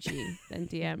emoji. Then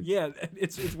DM. Yeah,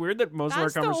 it's weird that most of our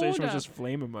That's the conversation was order. just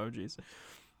flame emojis.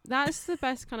 That's the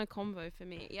best kind of combo for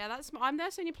me. Yeah, that's the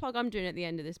only plug I'm doing at the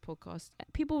end of this podcast.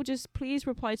 People just please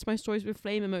reply to my stories with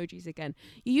flame emojis again.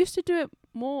 You used to do it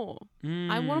more. What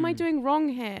am I doing wrong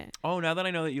here? Oh, now that I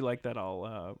know that you like that,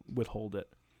 I'll withhold it.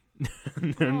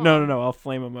 No. I'll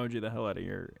flame emoji the hell out of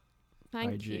your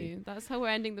Thank IG. you. That's how we're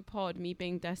ending the pod. Me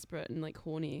being desperate and like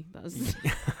horny. That's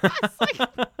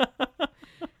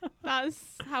that's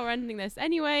how we're ending this.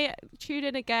 Anyway, tune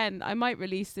in again. I might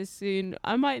release this soon.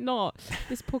 I might not.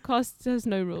 This podcast has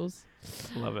no rules.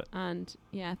 Love it. And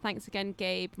yeah, thanks again,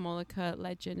 Gabe Molliker,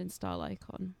 legend and style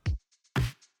icon.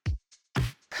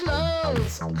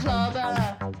 Clothes,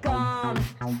 clubber, gum,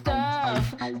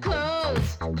 stuff.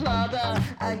 Clothes, clubber,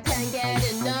 I can't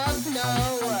get enough,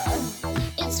 no.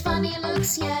 It's funny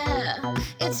looks, yeah.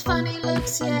 It's funny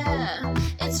looks, yeah.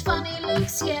 It's funny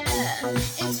looks, yeah.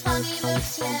 It's funny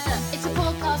looks, yeah. It's a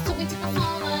podcast talking to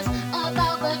performers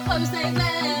about the clothes they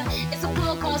wear. It's a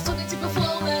podcast talking to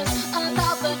performers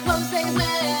about the clothes they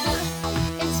wear.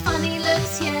 It's funny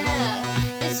looks, yeah.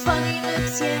 It's funny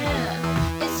looks, yeah.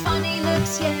 It's funny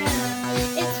looks, yeah.